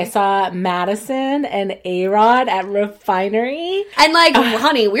shit if I saw Madison and A-Rod at Refinery. And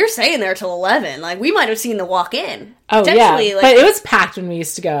honey, we were staying there till 11. Like, we might have seen the walk in. Oh, yeah. But it was packed when we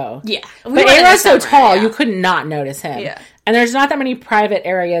used to go. Yeah. But A-Rod's so tall, you could not notice him. Yeah. And there's not that many private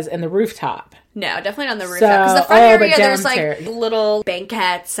areas in the rooftop. No, definitely not on the rooftop. Because the front area, there's little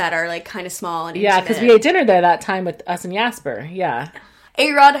banquettes that are kind of small and intimate. Yeah, because we ate dinner there that time with us and Jasper. Yeah.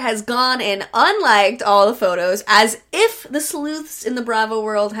 A-Rod has gone and unliked all the photos as if the sleuths in the Bravo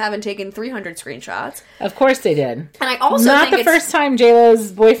world haven't taken 300 screenshots. Of course they did. And I also Not the first time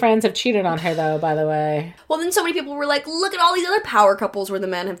J-Lo's boyfriends have cheated on her, though, by the way. Well, then so many people were like, look at all these other power couples where the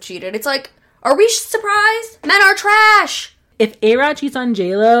men have cheated. It's like, are we surprised? Men are trash. If A-Rod cheats on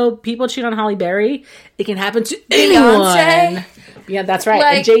J-Lo, people cheat on Halle Berry, it can happen to anyone. Yeah, that's right.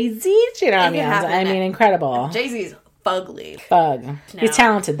 And Jay-Z cheated on Beyonce. I mean, incredible. Jay-Z's fugly. Fug. No. He's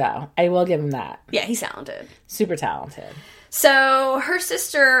talented, though. I will give him that. Yeah, he's talented. Super talented. So her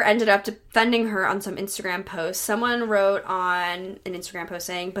sister ended up defending her on some Instagram posts. Someone wrote on an Instagram post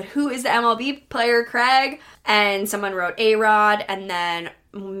saying, but who is the MLB player, Craig? And someone wrote A-Rod, and then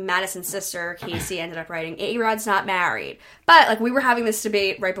Madison's sister, Casey, ended up writing, A-Rod's not married. But, we were having this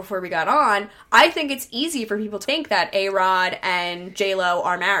debate right before we got on. I think it's easy for people to think that A-Rod and J-Lo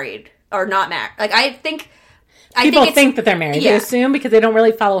are married, or not married. I think that they're married. Yeah. They assume because they don't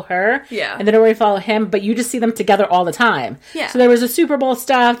really follow her. Yeah. And they don't really follow him, but you just see them together all the time. Yeah. So there was a Super Bowl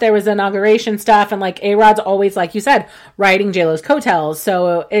stuff, there was inauguration stuff, and A-Rod's always, like you said, riding J-Lo's coattails.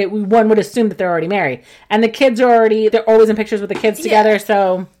 So one would assume that they're already married. And the kids they're always in pictures with the kids together,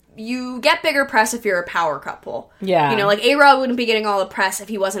 so... You get bigger press if you're a power couple. Yeah. A-Rod wouldn't be getting all the press if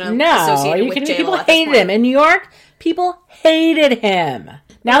he wasn't associated with J-Lo. People hated him. In New York, people hated him.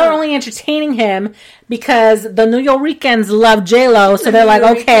 Now they're only entertaining him because the New Yorkers love J-Lo, so they're like,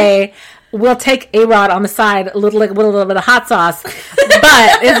 okay, we'll take A-Rod on the side, with a little bit of hot sauce, but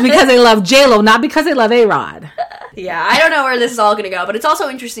it's because they love J-Lo, not because they love A-Rod. Yeah, I don't know where this is all going to go, but it's also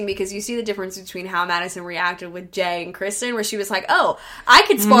interesting because you see the difference between how Madison reacted with Jay and Kristen, where she was like, oh, I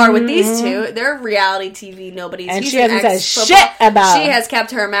could spar with these two. They're reality TV, nobody's... And she hasn't said shit about... She has kept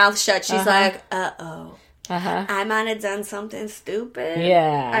her mouth shut. She's like, uh-oh. I might have done something stupid.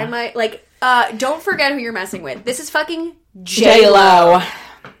 Yeah. I might, don't forget who you're messing with. This is fucking J-Lo.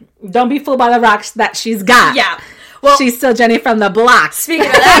 Don't be fooled by the rocks that she's got. Yeah. Well, she's still Jenny from the block. Speaking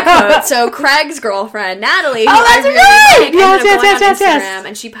of that quote, so Craig's girlfriend, Natalie, that's right! Yes.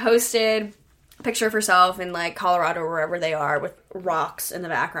 And she posted a picture of herself in, like, Colorado or wherever they are with rocks in the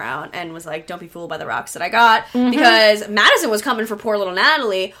background and was like, don't be fooled by the rocks that I got. Because Madison was coming for poor little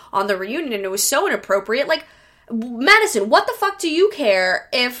Natalie on the reunion, and it was so inappropriate. Like, Madison, what the fuck do you care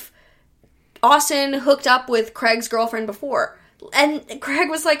if Austin hooked up with Craig's girlfriend before? And Craig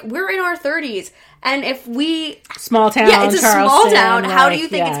was like, we're in our 30s, and if we... Small town, yeah, it's a Charleston, small town. How do like, you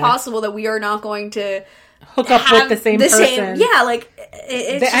think it's possible that we are not going to... hook up with the same person? Yeah, like,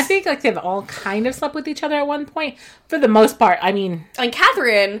 it's I think, like, they've all kind of slept with each other at one point. For the most part, I mean...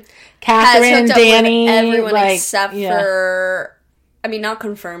 Catherine has hooked up Danny, with everyone like, except for... I mean, not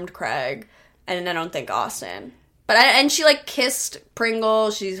confirmed Craig, and I don't think Austin. But and she, like, kissed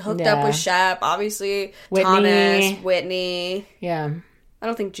Pringle. She's hooked up with Shep, obviously. Whitney. Thomas, Whitney. Yeah. I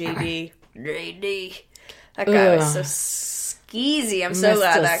don't think JD. That guy was so skeezy. I'm so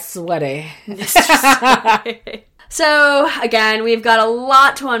glad that... Sweaty. So, again, we've got a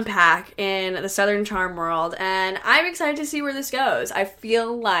lot to unpack in the Southern Charm world, and I'm excited to see where this goes. I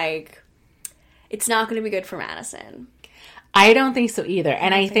feel like it's not going to be good for Madison. I don't think so either.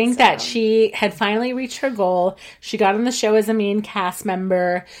 And I think that she had finally reached her goal. She got on the show as a main cast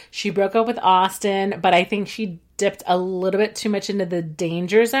member. She broke up with Austin, but I think she dipped a little bit too much into the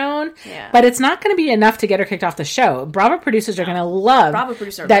danger zone. Yeah. But it's not going to be enough to get her kicked off the show. Bravo producers are going to love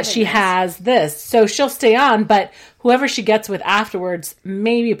that she has this. So she'll stay on, but whoever she gets with afterwards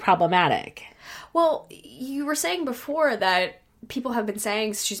may be problematic. Well, you were saying before that people have been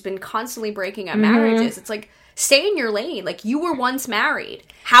saying she's been constantly breaking up marriages. It's like, stay in your lane. Like, you were once married.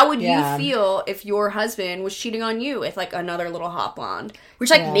 How would you feel if your husband was cheating on you with, like, another little hot blonde? Which,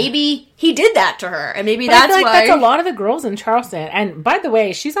 like, maybe he did that to her. And maybe that's why... that's a lot of the girls in Charleston. And, by the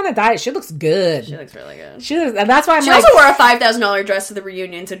way, she's on a diet. She looks good. She looks really good. And that's why she also wore a $5,000 dress to the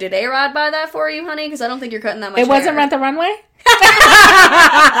reunion. So did A-Rod buy that for you, honey? Because I don't think you're cutting that much hair. It wasn't Rent the Runway?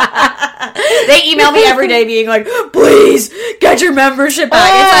 They email me every day being like, please get your membership back.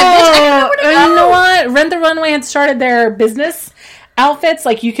 It's like, bitch, I don't know where to go. You know what? Rent the Runway had started their business outfits.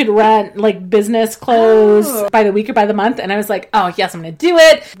 Like, you could rent, like, business clothes by the week or by the month. And I was like, oh, yes, I'm going to do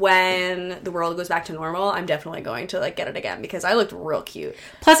it. When the world goes back to normal, I'm definitely going to, like, get it again because I looked real cute.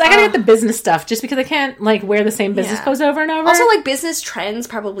 Plus, I got to get the business stuff just because I can't, like, wear the same business clothes over and over. Also, like, business trends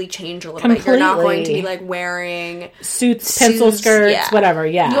probably change a little bit. You're not going to be, like, wearing... Suits, pencil skirts, whatever,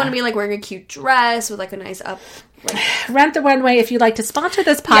 You want to be, like, wearing a cute dress with, like, a nice up... Like... Rent the Runway, if you'd like to sponsor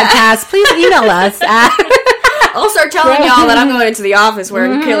this podcast, please email us at... I'll start telling y'all that I'm going into the office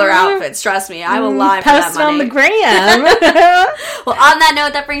wearing killer outfits. Trust me, I will lie for that money. Post on the gram. Well, on that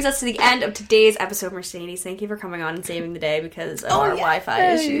note, that brings us to the end of today's episode. Mercedes, thank you for coming on and saving the day because of our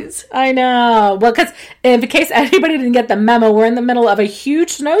Wi-Fi issues. I know. Well, because in case anybody didn't get the memo, we're in the middle of a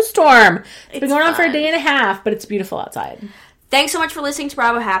huge snowstorm. It's been going on for a day and a half, but it's beautiful outside. Thanks so much for listening to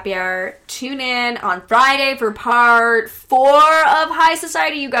Bravo Happy Hour. Tune in on Friday for part 4 of High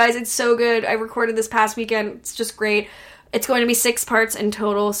Society, you guys. It's so good. I recorded this past weekend. It's just great. It's going to be 6 parts in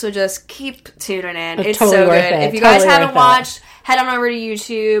total, so just keep tuning in. It's totally so good. If you guys haven't watched, head on over to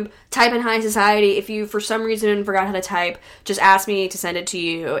YouTube, type in High Society. If you, for some reason, forgot how to type, just ask me to send it to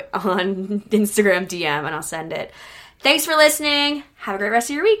you on Instagram DM, and I'll send it. Thanks for listening. Have a great rest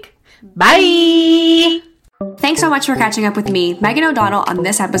of your week. Bye! Thanks so much for catching up with me, Megan O'Donnell, on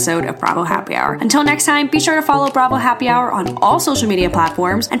this episode of Bravo Happy Hour. Until next time, be sure to follow Bravo Happy Hour on all social media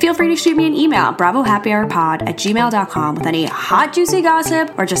platforms, and feel free to shoot me an email, bravohappyhourpod@gmail.com, with any hot, juicy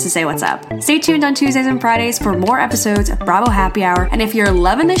gossip or just to say what's up. Stay tuned on Tuesdays and Fridays for more episodes of Bravo Happy Hour, and if you're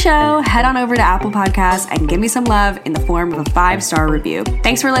loving the show, head on over to Apple Podcasts and give me some love in the form of a 5-star review.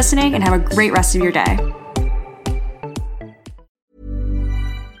 Thanks for listening, and have a great rest of your day.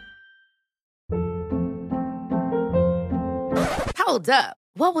 Hold up.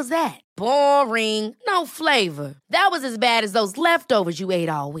 What was that? Boring. No flavor. That was as bad as those leftovers you ate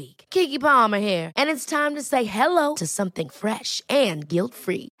all week. Keke Palmer here, and it's time to say hello to something fresh and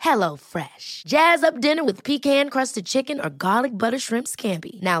guilt-free. Hello Fresh. Jazz up dinner with pecan-crusted chicken or garlic butter shrimp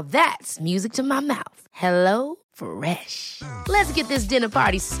scampi. Now that's music to my mouth. Hello Fresh. Let's get this dinner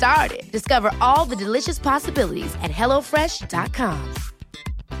party started. Discover all the delicious possibilities at HelloFresh.com.